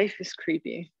like, life is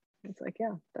creepy. It's like,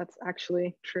 yeah, that's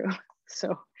actually true.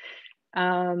 So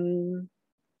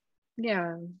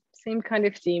yeah, same kind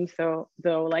of theme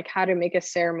though, like how to make a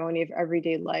ceremony of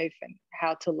everyday life and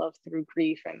how to love through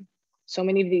grief. And so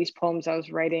many of these poems I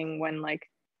was writing when, like,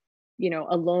 you know,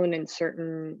 alone in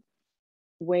certain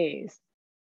ways.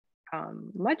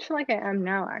 Much like I am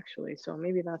now, actually. So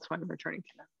maybe that's why I'm returning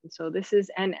to them. And so this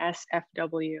is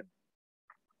NSFW.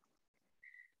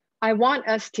 I want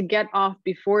us to get off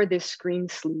before this screen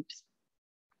sleeps.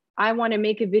 I want to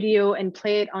make a video and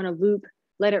play it on a loop,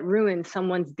 let it ruin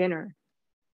someone's dinner.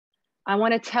 I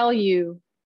want to tell you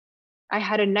I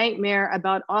had a nightmare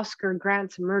about Oscar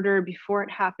Grant's murder before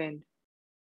it happened.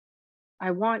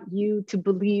 I want you to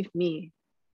believe me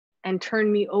and turn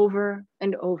me over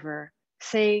and over.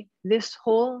 Say, this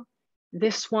hole,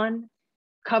 this one,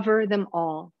 cover them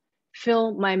all.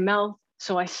 Fill my mouth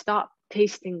so I stop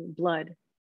tasting blood.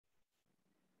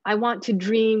 I want to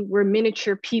dream we're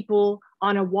miniature people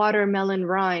on a watermelon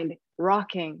rind,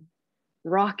 rocking,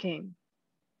 rocking.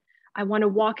 I want to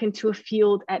walk into a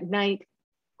field at night,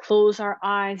 close our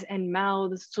eyes and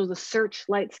mouths so the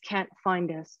searchlights can't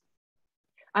find us.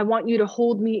 I want you to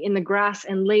hold me in the grass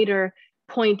and later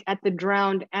point at the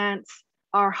drowned ants,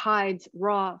 our hides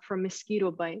raw from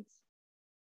mosquito bites.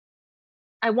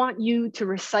 I want you to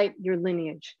recite your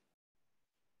lineage.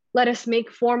 Let us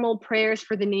make formal prayers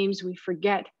for the names we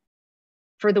forget,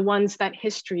 for the ones that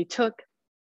history took.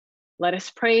 Let us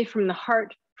pray from the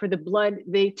heart for the blood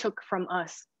they took from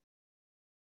us.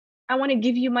 I want to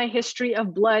give you my history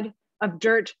of blood, of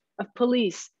dirt, of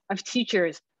police, of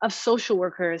teachers, of social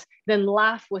workers, then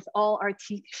laugh with all our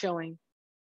teeth showing.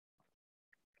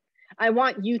 I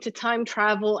want you to time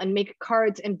travel and make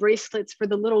cards and bracelets for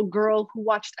the little girl who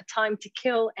watched A Time to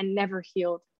Kill and never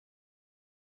healed.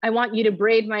 I want you to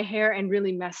braid my hair and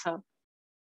really mess up.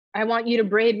 I want you to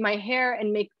braid my hair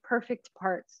and make perfect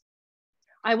parts.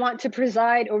 I want to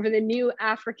preside over the new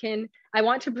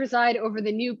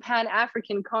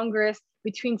Pan-African Congress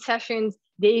between sessions,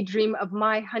 daydream of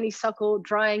my honeysuckle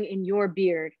drying in your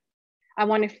beard. I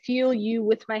want to feel you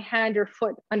with my hand or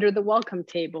foot under the welcome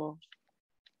table.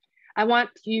 I want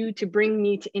you to bring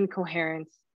me to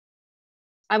incoherence.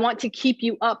 I want to keep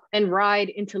you up and ride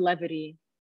into levity.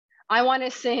 I want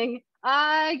to sing,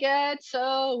 I get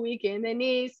so weak in the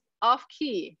knees, off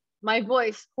key, my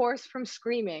voice hoarse from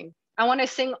screaming. I want to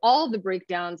sing all the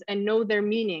breakdowns and know their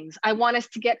meanings. I want us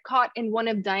to get caught in one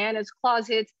of Diana's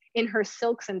closets in her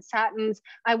silks and satins.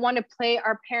 I want to play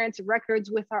our parents' records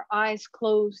with our eyes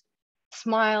closed,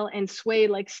 smile and sway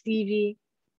like Stevie.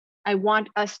 I want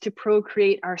us to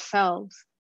procreate ourselves,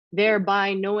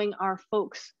 thereby knowing our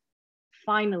folks,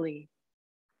 finally.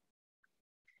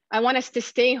 I want us to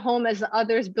stay home as the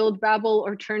others build Babel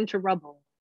or turn to rubble.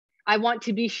 I want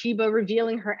to be Sheba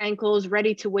revealing her ankles,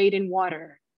 ready to wade in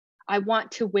water. I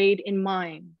want to wade in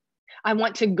mine. I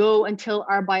want to go until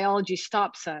our biology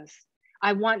stops us.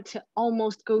 I want to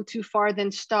almost go too far,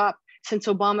 then stop, since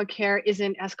Obamacare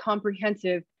isn't as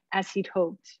comprehensive as he'd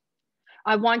hoped.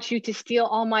 I want you to steal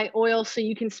all my oil so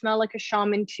you can smell like a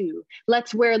shaman too.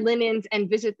 Let's wear linens and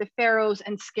visit the pharaohs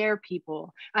and scare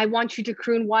people. I want you to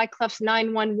croon Wyclef's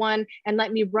 911 and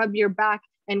let me rub your back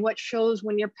and what shows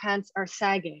when your pants are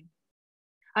sagging.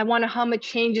 I want to hum a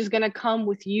change is gonna come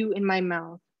with you in my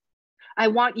mouth. I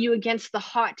want you against the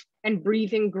hot and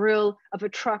breathing grill of a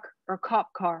truck or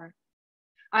cop car.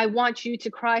 I want you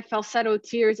to cry falsetto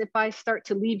tears if I start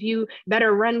to leave you,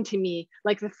 better run to me,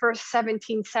 like the first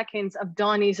 17 seconds of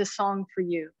Donnie's A Song for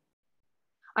You.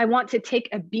 I want to take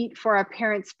a beat for our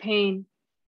parents' pain,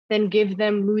 then give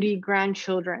them moody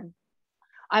grandchildren.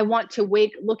 I want to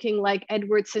wake looking like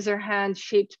Edward Scissorhands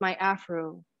shaped my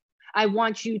afro. I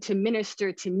want you to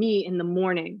minister to me in the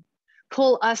morning.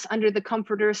 Pull us under the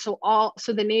comforter so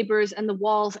the neighbors and the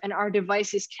walls and our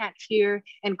devices can't hear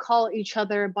and call each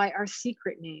other by our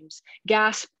secret names.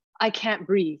 Gasp, I can't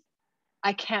breathe.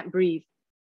 I can't breathe.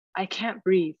 I can't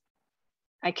breathe.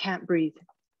 I can't breathe.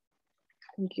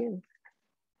 Thank you.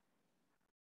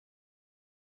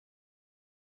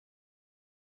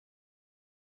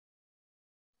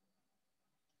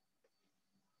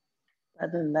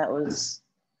 Ladan, that was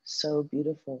so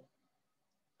beautiful.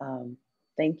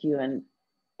 Thank you. And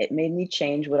it made me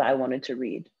change what I wanted to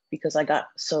read because I got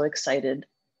so excited.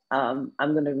 I'm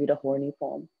going to read a horny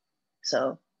poem.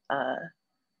 So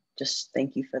just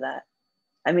thank you for that.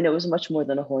 I mean, it was much more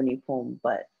than a horny poem,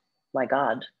 but my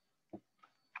God,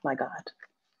 my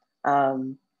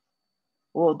God.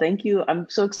 Well, thank you. I'm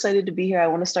so excited to be here. I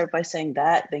want to start by saying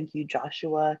that. Thank you,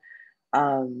 Joshua.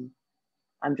 I'm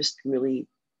just really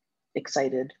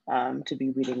excited to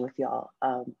be reading with y'all.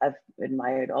 I've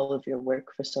admired all of your work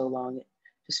for so long. It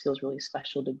just feels really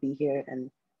special to be here and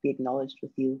be acknowledged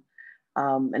with you.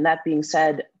 And that being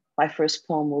said, my first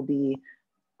poem will be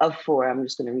of 4, I'm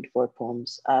just gonna read 4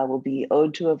 poems, will be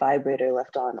Ode to a Vibrator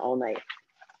Left On All Night.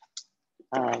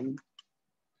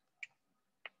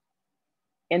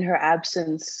 In her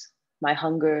absence, my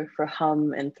hunger for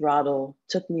hum and throttle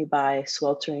took me by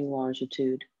sweltering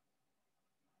longitude.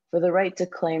 For the right to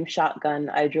claim shotgun,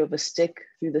 I drove a stick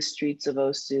through the streets of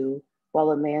Osu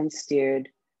while a man steered,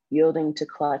 yielding to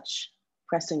clutch,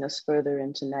 pressing us further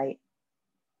into night.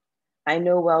 I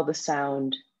know well the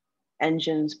sound,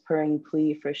 engines purring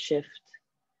plea for shift,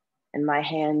 in my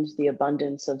hand the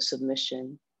abundance of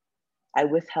submission. I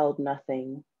withheld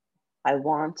nothing. I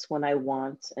want when I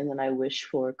want, and then I wish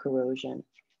for corrosion.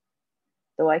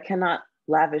 Though I cannot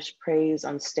lavish praise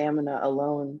on stamina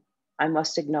alone, I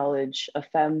must acknowledge a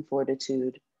femme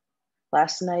fortitude.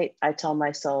 Last night, I tell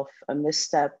myself a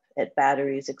misstep at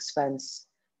battery's expense,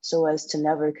 so as to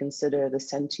never consider the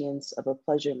sentience of a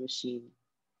pleasure machine.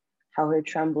 How her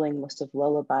trembling must have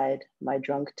lullabied my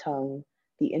drunk tongue,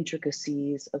 the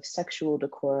intricacies of sexual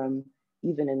decorum,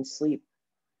 even in sleep.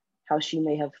 How she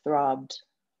may have throbbed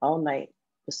all night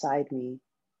beside me,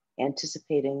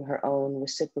 anticipating her own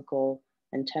reciprocal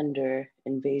and tender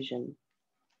invasion.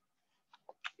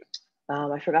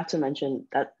 I forgot to mention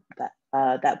that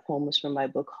that poem was from my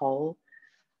book Hull.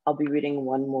 I'll be reading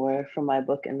one more from my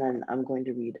book, and then I'm going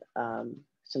to read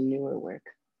some newer work.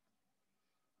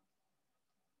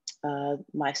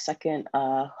 My second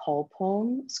Hull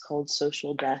poem is called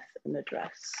Social Death in a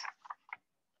Dress.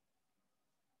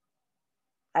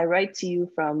 I write to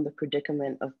you from the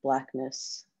predicament of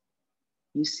Blackness.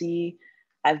 You see,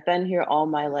 I've been here all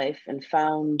my life and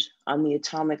found on the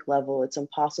atomic level, it's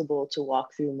impossible to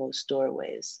walk through most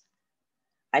doorways.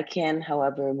 I can,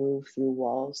 however, move through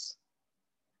walls.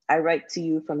 I write to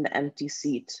you from the empty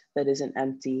seat that isn't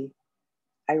empty.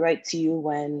 I write to you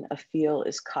when a feel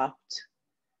is copped.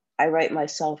 I write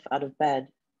myself out of bed.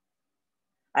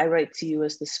 I write to you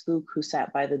as the spook who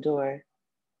sat by the door.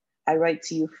 I write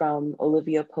to you from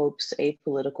Olivia Pope's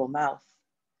apolitical mouth.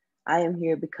 I am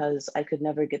here because I could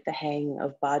never get the hang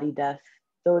of body death,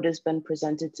 though it has been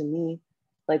presented to me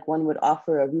like one would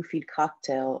offer a roofied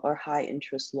cocktail or high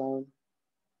interest loan.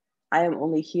 I am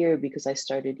only here because I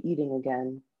started eating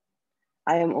again.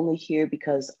 I am only here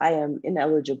because I am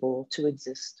ineligible to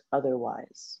exist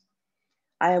otherwise.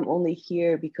 I am only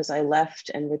here because I left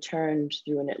and returned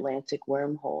through an Atlantic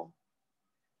wormhole.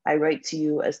 I write to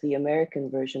you as the American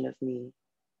version of me.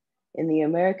 In the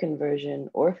American version,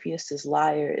 Orpheus's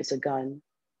lyre is a gun.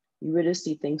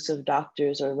 Eurydice thinks of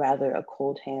doctors, or rather a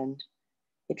cold hand.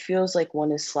 It feels like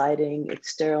one is sliding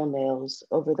its sterile nails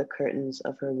over the curtains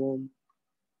of her room.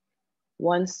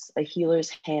 Once a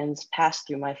healer's hands passed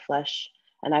through my flesh,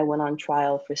 and I went on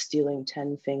trial for stealing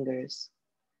 10 fingers.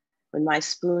 When my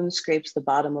spoon scrapes the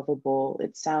bottom of a bowl,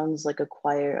 it sounds like a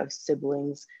choir of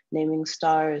siblings naming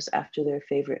stars after their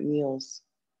favorite meals.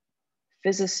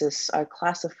 Physicists are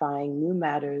classifying new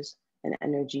matters and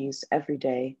energies every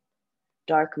day.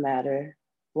 Dark matter,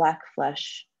 black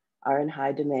flesh are in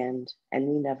high demand, and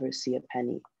we never see a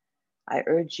penny. I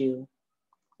urge you,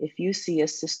 if you see a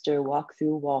sister walk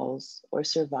through walls or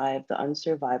survive the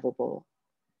unsurvivable,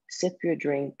 sip your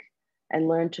drink and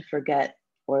learn to forget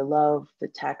or love the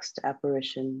text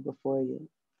apparition before you.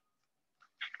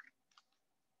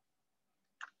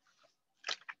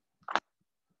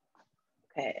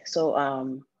 Okay, so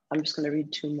I'm just gonna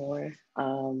read two more.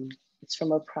 It's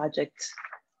from a project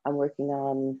I'm working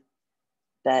on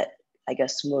that I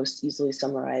guess most easily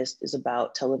summarized is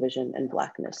about television and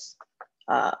Blackness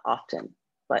often.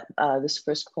 But this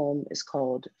first poem is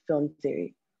called Film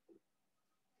Theory.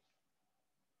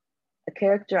 A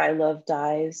character I love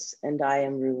dies and I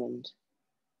am ruined.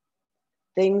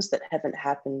 Things that haven't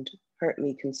happened hurt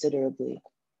me considerably.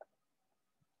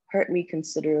 Hurt me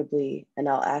considerably, and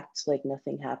I'll act like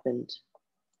nothing happened.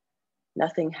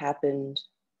 Nothing happened,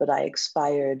 but I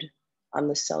expired on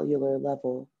the cellular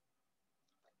level.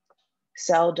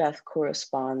 Cell death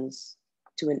corresponds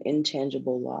to an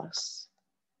intangible loss.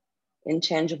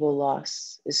 Intangible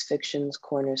loss is fiction's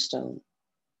cornerstone.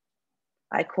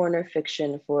 I corner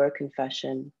fiction for a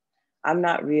confession. I'm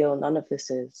not real, none of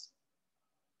this is.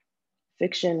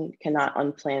 Fiction cannot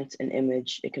unplant an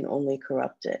image, it can only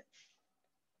corrupt it.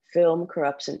 Film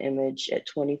corrupts an image at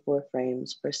 24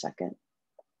 frames per second.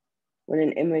 When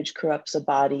an image corrupts a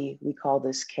body, we call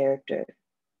this character.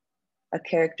 A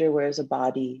character wears a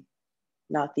body,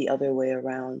 not the other way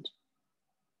around.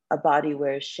 A body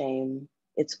wears shame,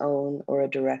 its own or a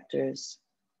director's.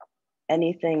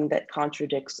 Anything that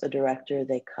contradicts a director,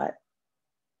 they cut.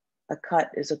 A cut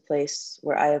is a place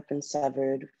where I have been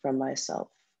severed from myself.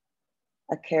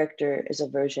 A character is a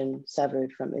version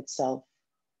severed from itself.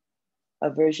 A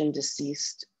version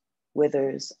deceased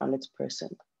withers on its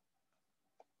person.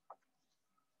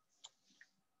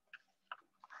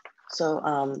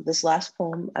 So this last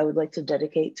poem I would like to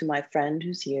dedicate to my friend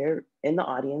who's here in the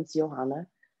audience, Johanna.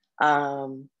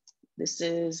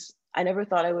 I never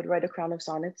thought I would write a crown of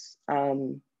sonnets.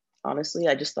 Honestly,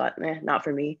 I just thought, not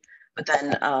for me. But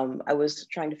then I was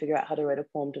trying to figure out how to write a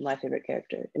poem to my favorite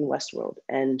character in Westworld,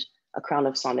 and a crown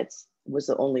of sonnets was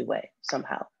the only way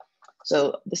somehow.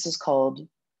 So this is called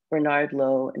Bernard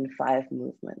Lowe in 5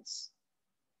 movements.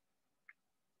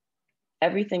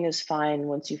 Everything is fine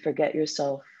once you forget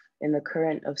yourself in the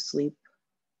current of sleep,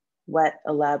 wet,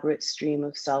 elaborate stream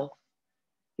of self.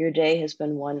 Your day has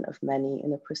been one of many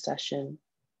in a procession.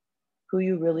 Who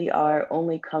you really are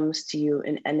only comes to you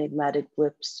in enigmatic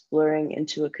blips, blurring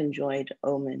into a conjoined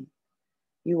omen.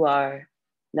 You are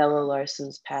Nella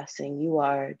Larson's passing. You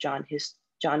are John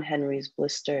Henry's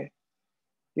blister.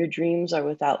 Your dreams are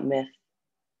without myth.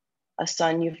 A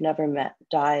son you've never met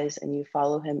dies and you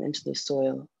follow him into the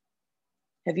soil.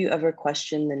 Have you ever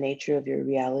questioned the nature of your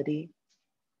reality?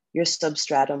 Your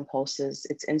substratum pulses,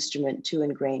 its instrument too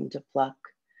ingrained to pluck.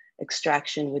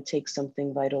 Extraction would take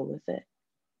something vital with it.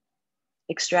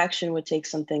 Extraction would take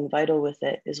something vital with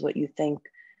it is what you think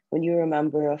when you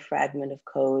remember a fragment of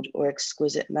code or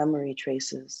exquisite memory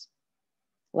traces.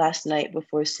 Last night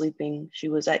before sleeping, she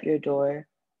was at your door,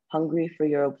 hungry for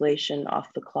your oblation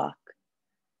off the clock.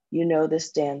 You know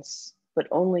this dance, but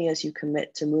only as you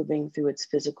commit to moving through its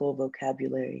physical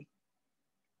vocabulary.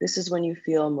 This is when you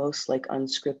feel most like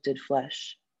unscripted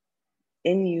flesh.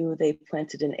 In you, they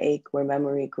planted an ache where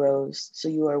memory grows, so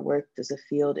you are worked as a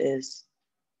field is.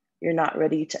 You're not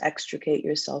ready to extricate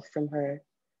yourself from her.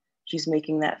 She's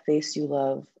making that face you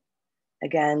love.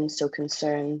 Again, so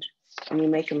concerned, and you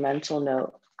make a mental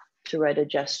note to write a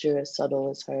gesture as subtle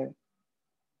as her.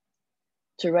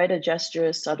 To write a gesture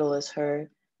as subtle as her,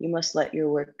 you must let your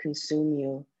work consume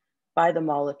you, by the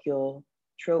molecule,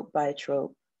 trope by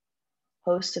trope.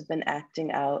 Hosts have been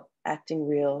acting out, acting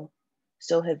real.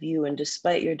 So have you, and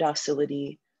despite your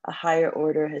docility, a higher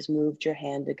order has moved your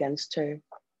hand against her.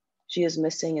 She is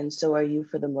missing, and so are you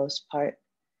for the most part.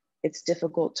 It's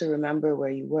difficult to remember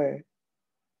where you were.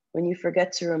 When you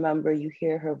forget to remember, you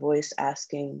hear her voice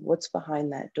asking, what's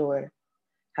behind that door?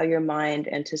 How your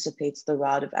mind anticipates the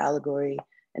rod of allegory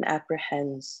and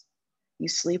apprehends. You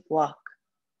sleepwalk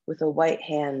with a white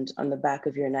hand on the back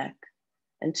of your neck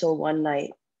until one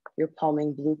night, you're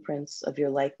palming blueprints of your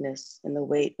likeness and the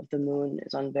weight of the moon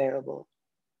is unbearable.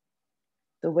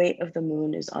 The weight of the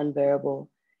moon is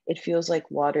unbearable. It feels like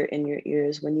water in your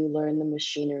ears when you learn the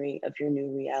machinery of your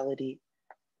new reality.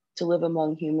 To live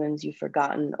among humans, you've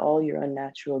forgotten all your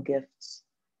unnatural gifts.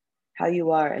 How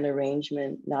you are an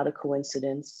arrangement, not a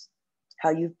coincidence.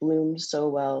 How you've bloomed so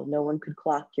well, no one could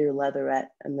clock your leatherette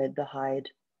amid the hide.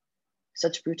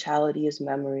 Such brutality is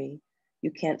memory.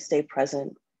 You can't stay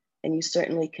present, and you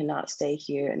certainly cannot stay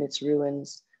here in its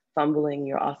ruins, fumbling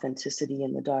your authenticity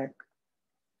in the dark.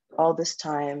 All this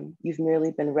time, you've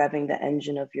merely been revving the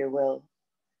engine of your will.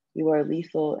 You are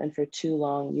lethal, and for too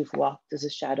long, you've walked as a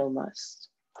shadow must.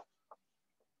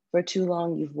 For too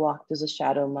long, you've walked as a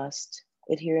shadow must,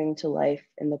 adhering to life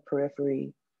in the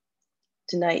periphery.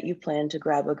 Tonight, you plan to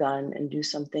grab a gun and do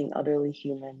something utterly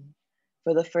human.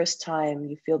 For the first time,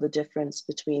 you feel the difference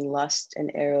between lust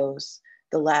and arrows,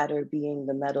 the latter being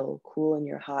the metal cool in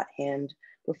your hot hand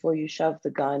before you shove the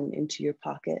gun into your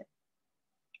pocket.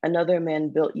 Another man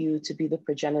built you to be the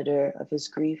progenitor of his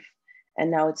grief,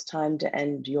 and now it's time to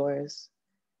end yours.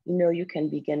 You know you can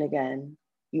begin again.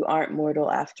 You aren't mortal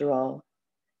after all.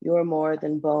 You're more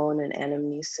than bone and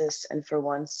anamnesis, and for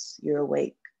once, you're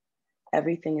awake.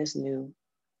 Everything is new.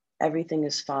 Everything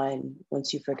is fine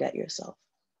once you forget yourself.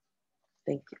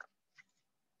 Thank you.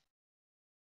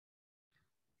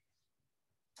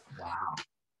 Wow.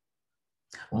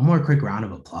 One more quick round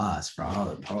of applause for all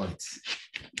the poets.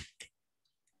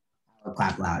 I'll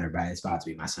clap louder, but it's about to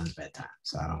be my son's bedtime,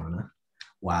 so I don't want to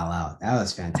wow out. That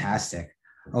was fantastic.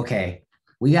 Okay,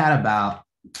 we got about,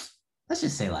 let's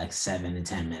just say like 7 to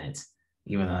 10 minutes,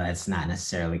 even though that's not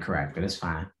necessarily correct, but it's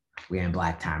fine. We're in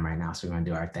black time right now, so we're going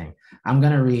to do our thing. I'm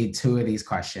going to read 2 of these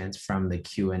questions from the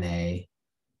Q&A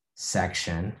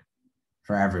section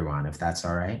for everyone, if that's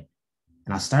all right.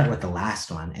 And I'll start with the last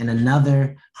one. In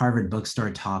another Harvard Bookstore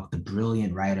talk, the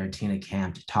brilliant writer Tina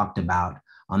Camp talked about,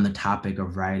 on the topic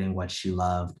of writing what she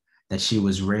loved, that she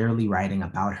was rarely writing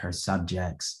about her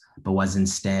subjects, but was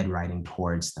instead writing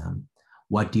towards them.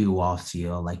 What do you all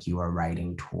feel like you are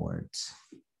writing towards?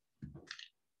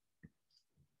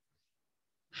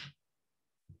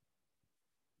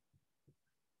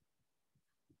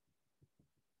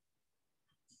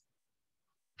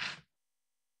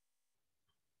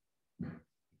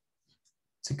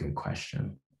 It's a good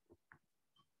question.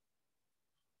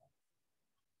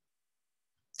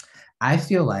 I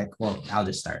feel like, well, I'll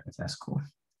just start if that's cool.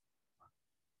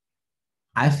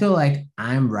 I feel like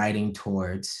I'm writing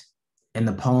towards, in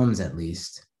the poems at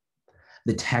least,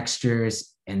 the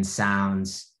textures and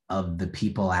sounds of the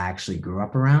people I actually grew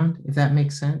up around, if that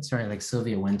makes sense, right? Like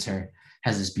Sylvia Wynter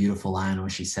has this beautiful line where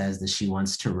she says that she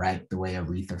wants to write the way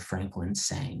Aretha Franklin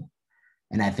sang.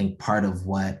 And I think part of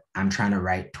what I'm trying to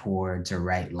write towards or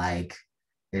write like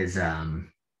is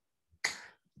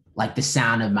like the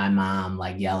sound of my mom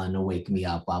like yelling to wake me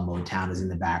up while Motown is in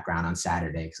the background on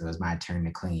Saturday because it was my turn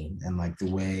to clean. And like the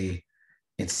way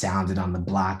it sounded on the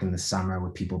block in the summer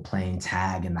with people playing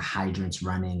tag and the hydrants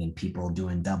running and people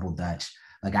doing double dutch.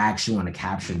 Like I actually want to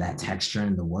capture that texture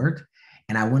in the work.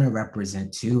 And I want to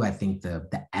represent too, I think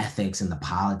the ethics and the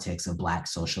politics of Black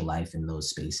social life in those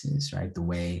spaces, right? The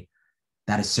way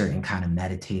that a certain kind of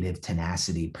meditative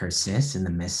tenacity persists in the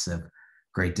midst of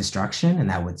great destruction. And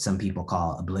that what some people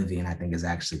call oblivion, I think is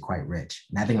actually quite rich.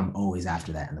 And I think I'm always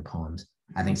after that in the poems.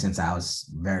 I think since I was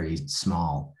very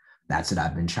small, that's what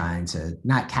I've been trying to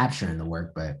not capture in the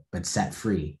work, but set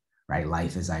free, right?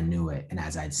 Life as I knew it and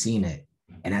as I'd seen it,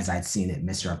 and as I'd seen it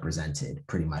misrepresented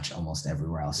pretty much almost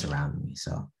everywhere else around me.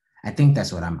 So I think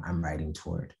that's what I'm writing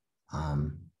toward,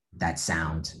 that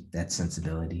sound, that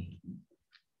sensibility.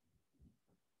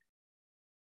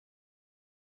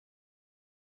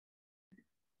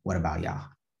 What about y'all?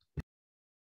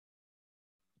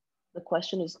 The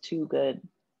question is too good.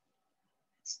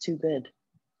 It's too good.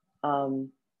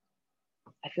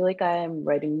 I feel like I am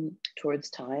writing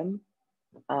towards time.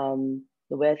 The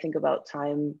way I think about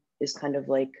time is kind of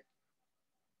like,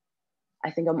 I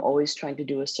think I'm always trying to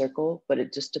do a circle, but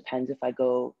it just depends if I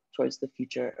go towards the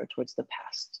future or towards the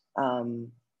past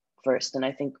first. And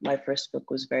I think my first book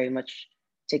was very much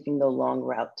taking the long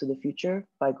route to the future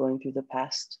by going through the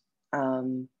past.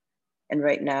 And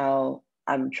right now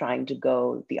I'm trying to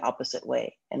go the opposite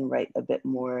way and write a bit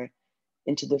more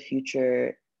into the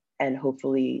future and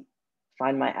hopefully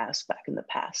find my ass back in the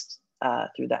past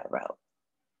through that route.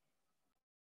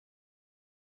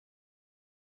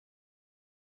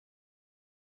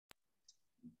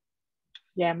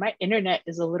 Yeah, my internet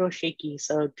is a little shaky,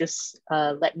 so just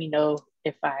let me know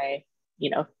if I,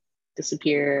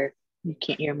 disappear, you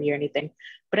can't hear me or anything.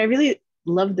 But I really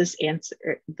love this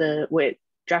answer, what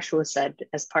Joshua said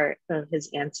as part of his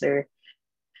answer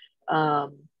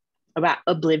about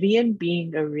oblivion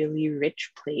being a really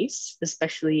rich place,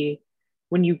 especially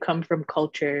when you come from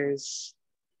cultures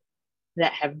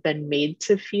that have been made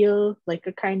to feel like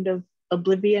a kind of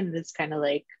oblivion. It's kind of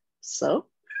like, so,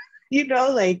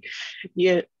 like,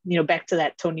 back to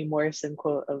that Toni Morrison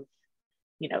quote of,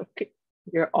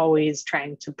 you're always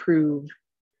trying to prove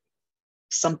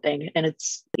something. And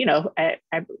it's,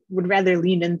 I would rather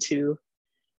lean into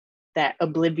that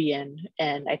oblivion.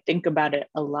 And I think about it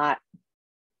a lot,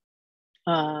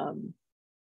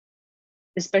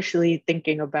 especially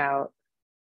thinking about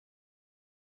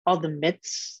all the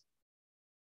myths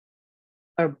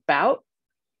about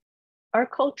our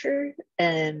culture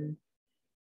and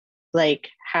like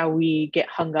how we get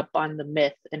hung up on the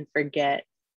myth and forget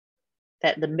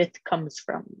that the myth comes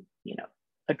from,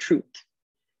 a truth,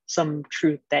 some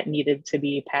truth that needed to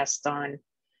be passed on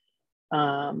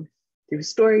through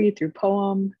story, through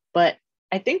poem. But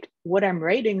I think what I'm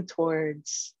writing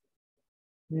towards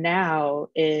now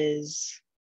is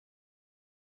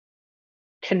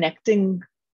connecting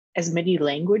as many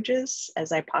languages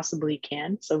as I possibly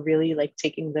can. So really like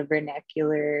taking the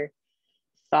vernacular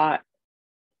thought,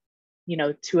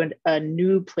 to a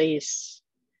new place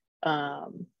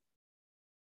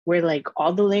where like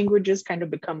all the languages kind of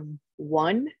become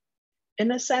one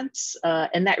in a sense.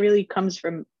 And that really comes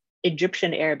from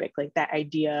Egyptian Arabic, like that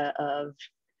idea of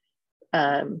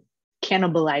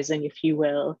cannibalizing, if you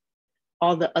will,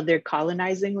 all the other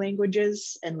colonizing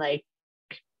languages and like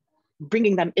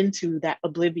bringing them into that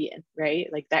oblivion, right?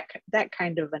 Like that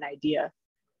kind of an idea.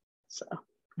 So,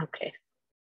 okay.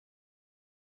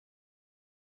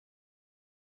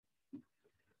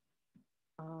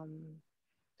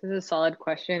 This is a solid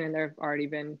question, and there have already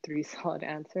been 3 solid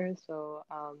answers. So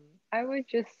I would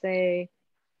just say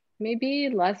maybe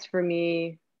less for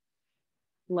me,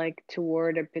 like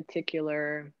toward a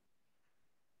particular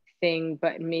thing,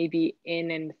 but maybe in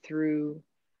and through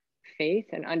faith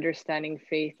and understanding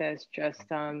faith as just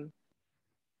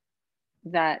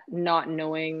that not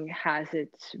knowing has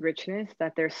its richness,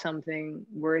 that there's something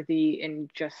worthy in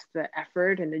just the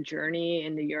effort and the journey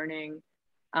and the yearning,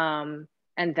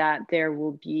 and that there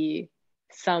will be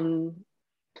some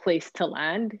place to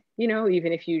land,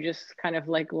 even if you just kind of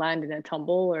like land in a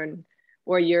tumble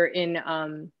or you're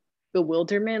in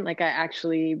bewilderment. Like I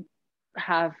actually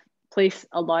have placed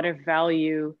a lot of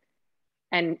value,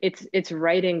 and it's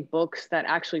writing books that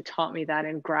actually taught me that,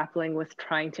 and grappling with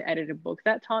trying to edit a book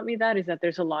that taught me that, is that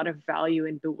there's a lot of value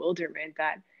in bewilderment,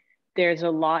 that there's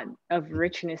a lot of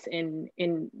richness in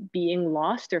being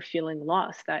lost or feeling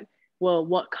lost. That, well,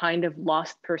 what kind of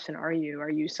lost person are you? Are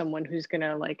you someone who's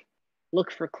gonna like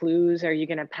look for clues? Are you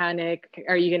gonna panic?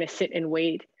 Are you gonna sit and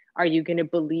wait? are you going to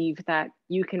believe that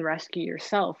you can rescue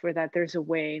yourself, or that there's a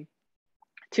way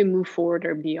to move forward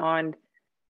or beyond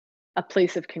a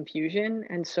place of confusion?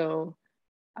 And so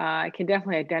I can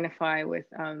definitely identify with,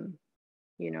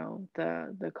 you know,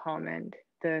 the comment,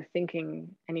 the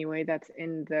thinking anyway, that's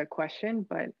in the question,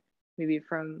 but maybe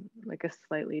from like a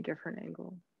slightly different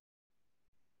angle.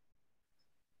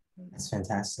 That's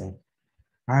fantastic.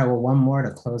 All right, well, one more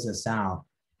to close us out.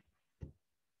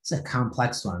 It's a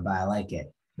complex one, but I like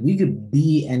it. If you could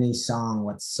be any song,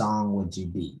 what song would you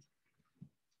be?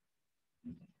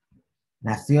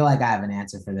 And I feel like I have an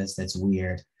answer for this that's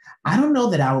weird. I don't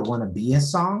know that I would want to be a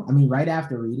song. I mean, right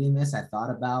after reading this, I thought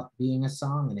about being a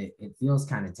song, and it feels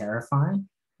kind of terrifying,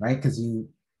 right? Because you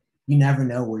never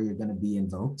know where you're going to be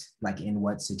invoked, like in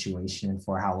what situation and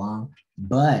for how long.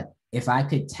 But if I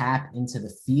could tap into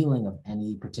the feeling of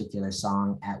any particular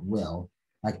song at will,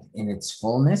 like in its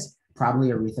fullness, probably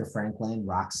Aretha Franklin,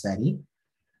 Rock Steady,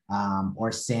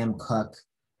 or Sam Cooke,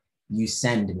 You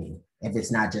Send Me, if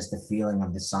it's not just the feeling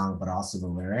of the song, but also the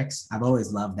lyrics. I've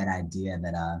always loved that idea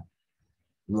that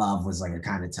love was like a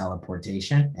kind of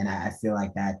teleportation. And I feel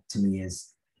like that to me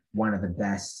is one of the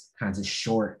best kinds of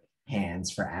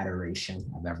shorthands for adoration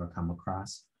I've ever come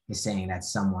across, is saying that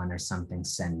someone or something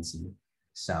sends you.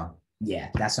 So yeah,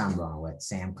 that's what I'm going with.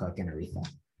 Sam Cooke and Aretha.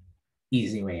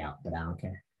 Easy way out, but I don't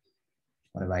care.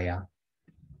 What about y'all?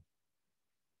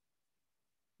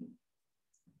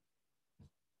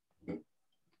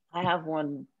 I have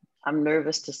one. I'm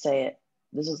nervous to say it.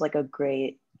 This is like a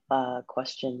great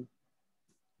question.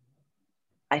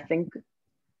 I think,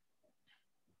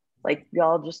 like,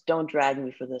 y'all just don't drag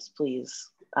me for this, please.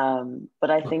 But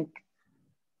I think,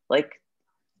 like,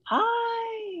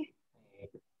 hi.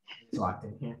 Locked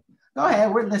in here. Go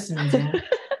ahead, we're listening, Jan.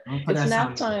 It's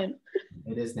nap time.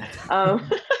 It is nap time.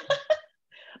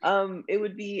 It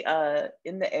would be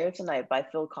In the Air Tonight by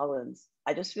Phil Collins.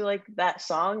 I just feel like that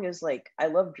song is like, I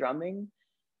love drumming.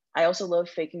 I also love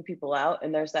faking people out.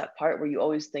 And there's that part where you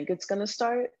always think it's gonna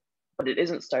start, but it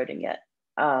isn't starting yet.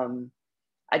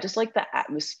 I just like the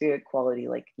atmospheric quality,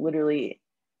 like literally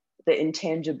the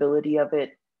intangibility of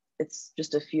it. It's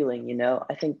just a feeling, you know?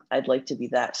 I think I'd like to be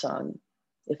that song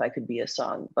if I could be a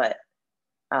song, but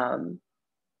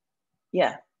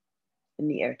yeah, In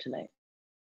the Air Tonight.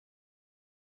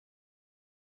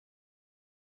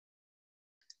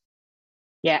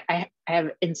 Yeah, I have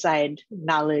inside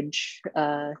knowledge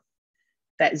that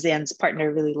Zan's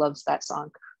partner really loves that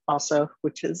song also,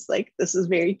 which is like, this is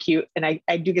very cute. And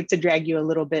I do get to drag you a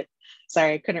little bit.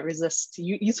 Sorry, I couldn't resist.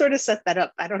 You sort of set that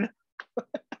up. I don't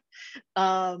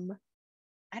know.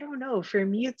 I don't know. For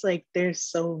me, it's like there's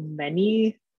so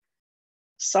many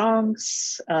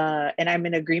songs and I'm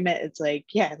in agreement. It's like,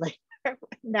 yeah, like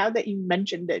now that you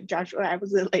mentioned it, Joshua, I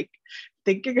wasn't like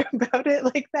thinking about it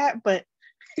like that, but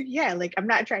yeah, like I'm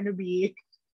not trying to be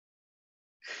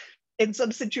in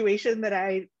some situation that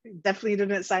I definitely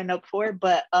didn't sign up for,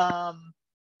 but I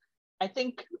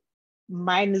think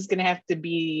mine is gonna have to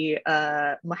be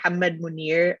Muhammad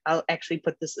Munir. I'll actually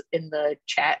put this in the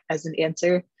chat as an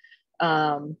answer.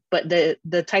 But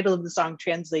the title of the song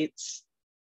translates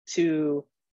to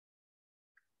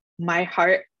 "My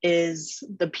heart is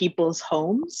the people's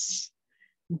homes,"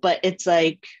 but it's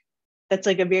like, that's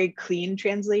like a very clean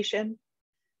translation.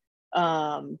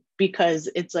 Because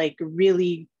it's like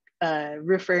really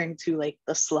referring to like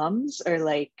the slums, or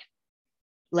like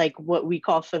what we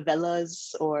call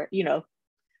favelas, or, you know,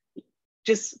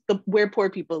 just where poor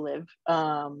people live.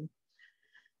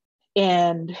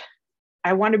 And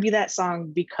I want to be that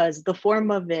song because the form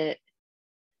of it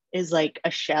is like a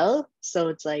shell. So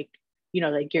it's like, you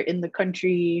know, like you're in the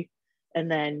country and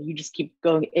then you just keep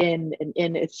going in and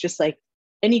in. It's just like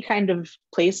any kind of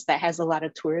place that has a lot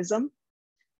of tourism,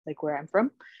 like where I'm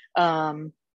from.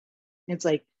 It's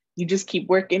like you just keep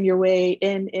working your way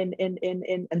in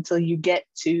until you get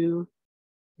to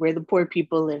where the poor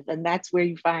people live, and that's where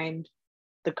you find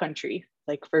the country,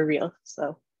 like for real.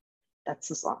 So that's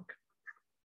the song.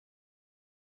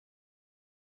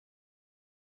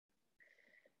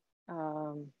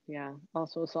 Yeah,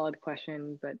 also a solid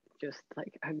question, but just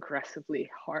like aggressively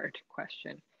hard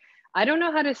question. I don't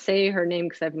know how to say her name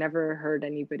because I've never heard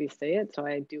anybody say it, so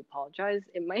I do apologize.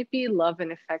 It might be Love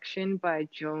and Affection by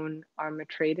Joan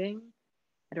Armatrading.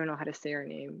 I don't know how to say her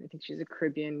name. I think she's a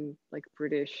Caribbean, like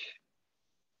British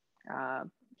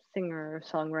singer,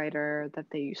 songwriter that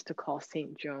they used to call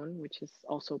Saint Joan, which is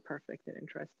also perfect and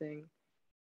interesting.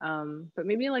 But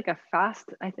maybe like a fast,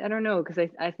 I don't know, because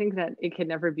I think that it can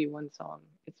never be one song.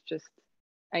 It's just,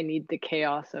 I need the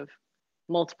chaos of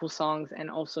multiple songs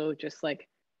and also just like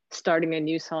starting a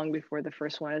new song before the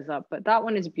first one is up. But that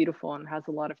one is beautiful and has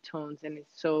a lot of tones and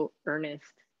it's so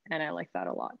earnest, and I like that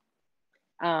a lot.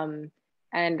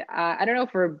 And I don't know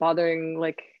if we're bothering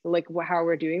like how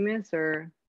we're doing this,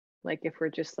 or like if we're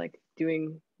just like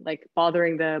doing like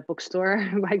bothering the bookstore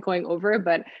by going over,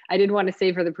 but I did want to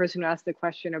say for the person who asked the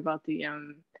question about the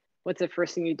what's the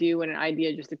first thing you do when an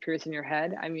idea just appears in your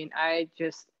head? I mean,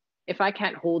 if I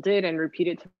can't hold it and repeat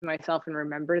it to myself and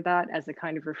remember that as a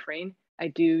kind of refrain, I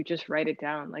do just write it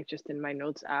down, like just in my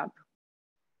notes app.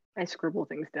 I scribble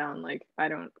things down. Like I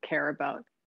don't care about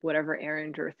whatever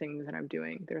errand or things that I'm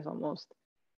doing. There's almost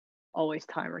always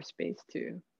time or space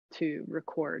to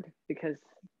record, because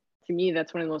to me,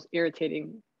 that's one of the most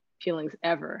irritating feelings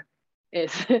ever,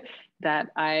 is that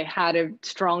I had a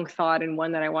strong thought and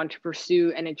one that I want to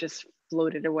pursue and it just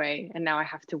floated away. And now I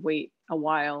have to wait a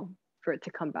while for it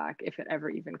to come back, if it ever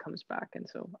even comes back. And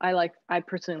so I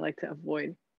personally like to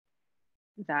avoid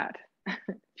that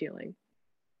feeling.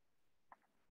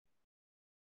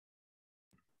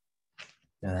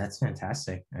 No, that's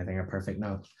fantastic. I think a perfect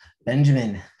note.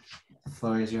 Benjamin, the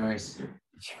floor is yours.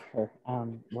 Sure.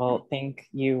 Well, thank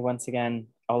you once again,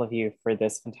 all of you, for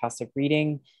this fantastic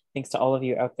reading. Thanks to all of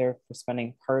you out there for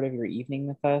spending part of your evening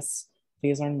with us.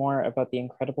 Please learn more about the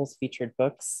Incredibles featured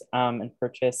books and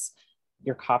purchase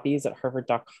your copies at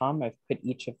harvard.com. I've put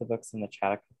each of the books in the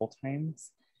chat a couple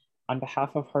times. On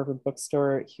behalf of Harvard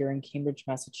Bookstore here in Cambridge,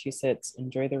 Massachusetts,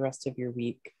 enjoy the rest of your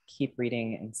week. Keep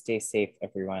reading and stay safe,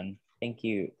 everyone. Thank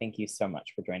you. Thank you so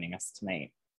much for joining us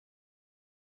tonight.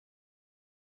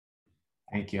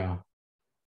 Thank you all.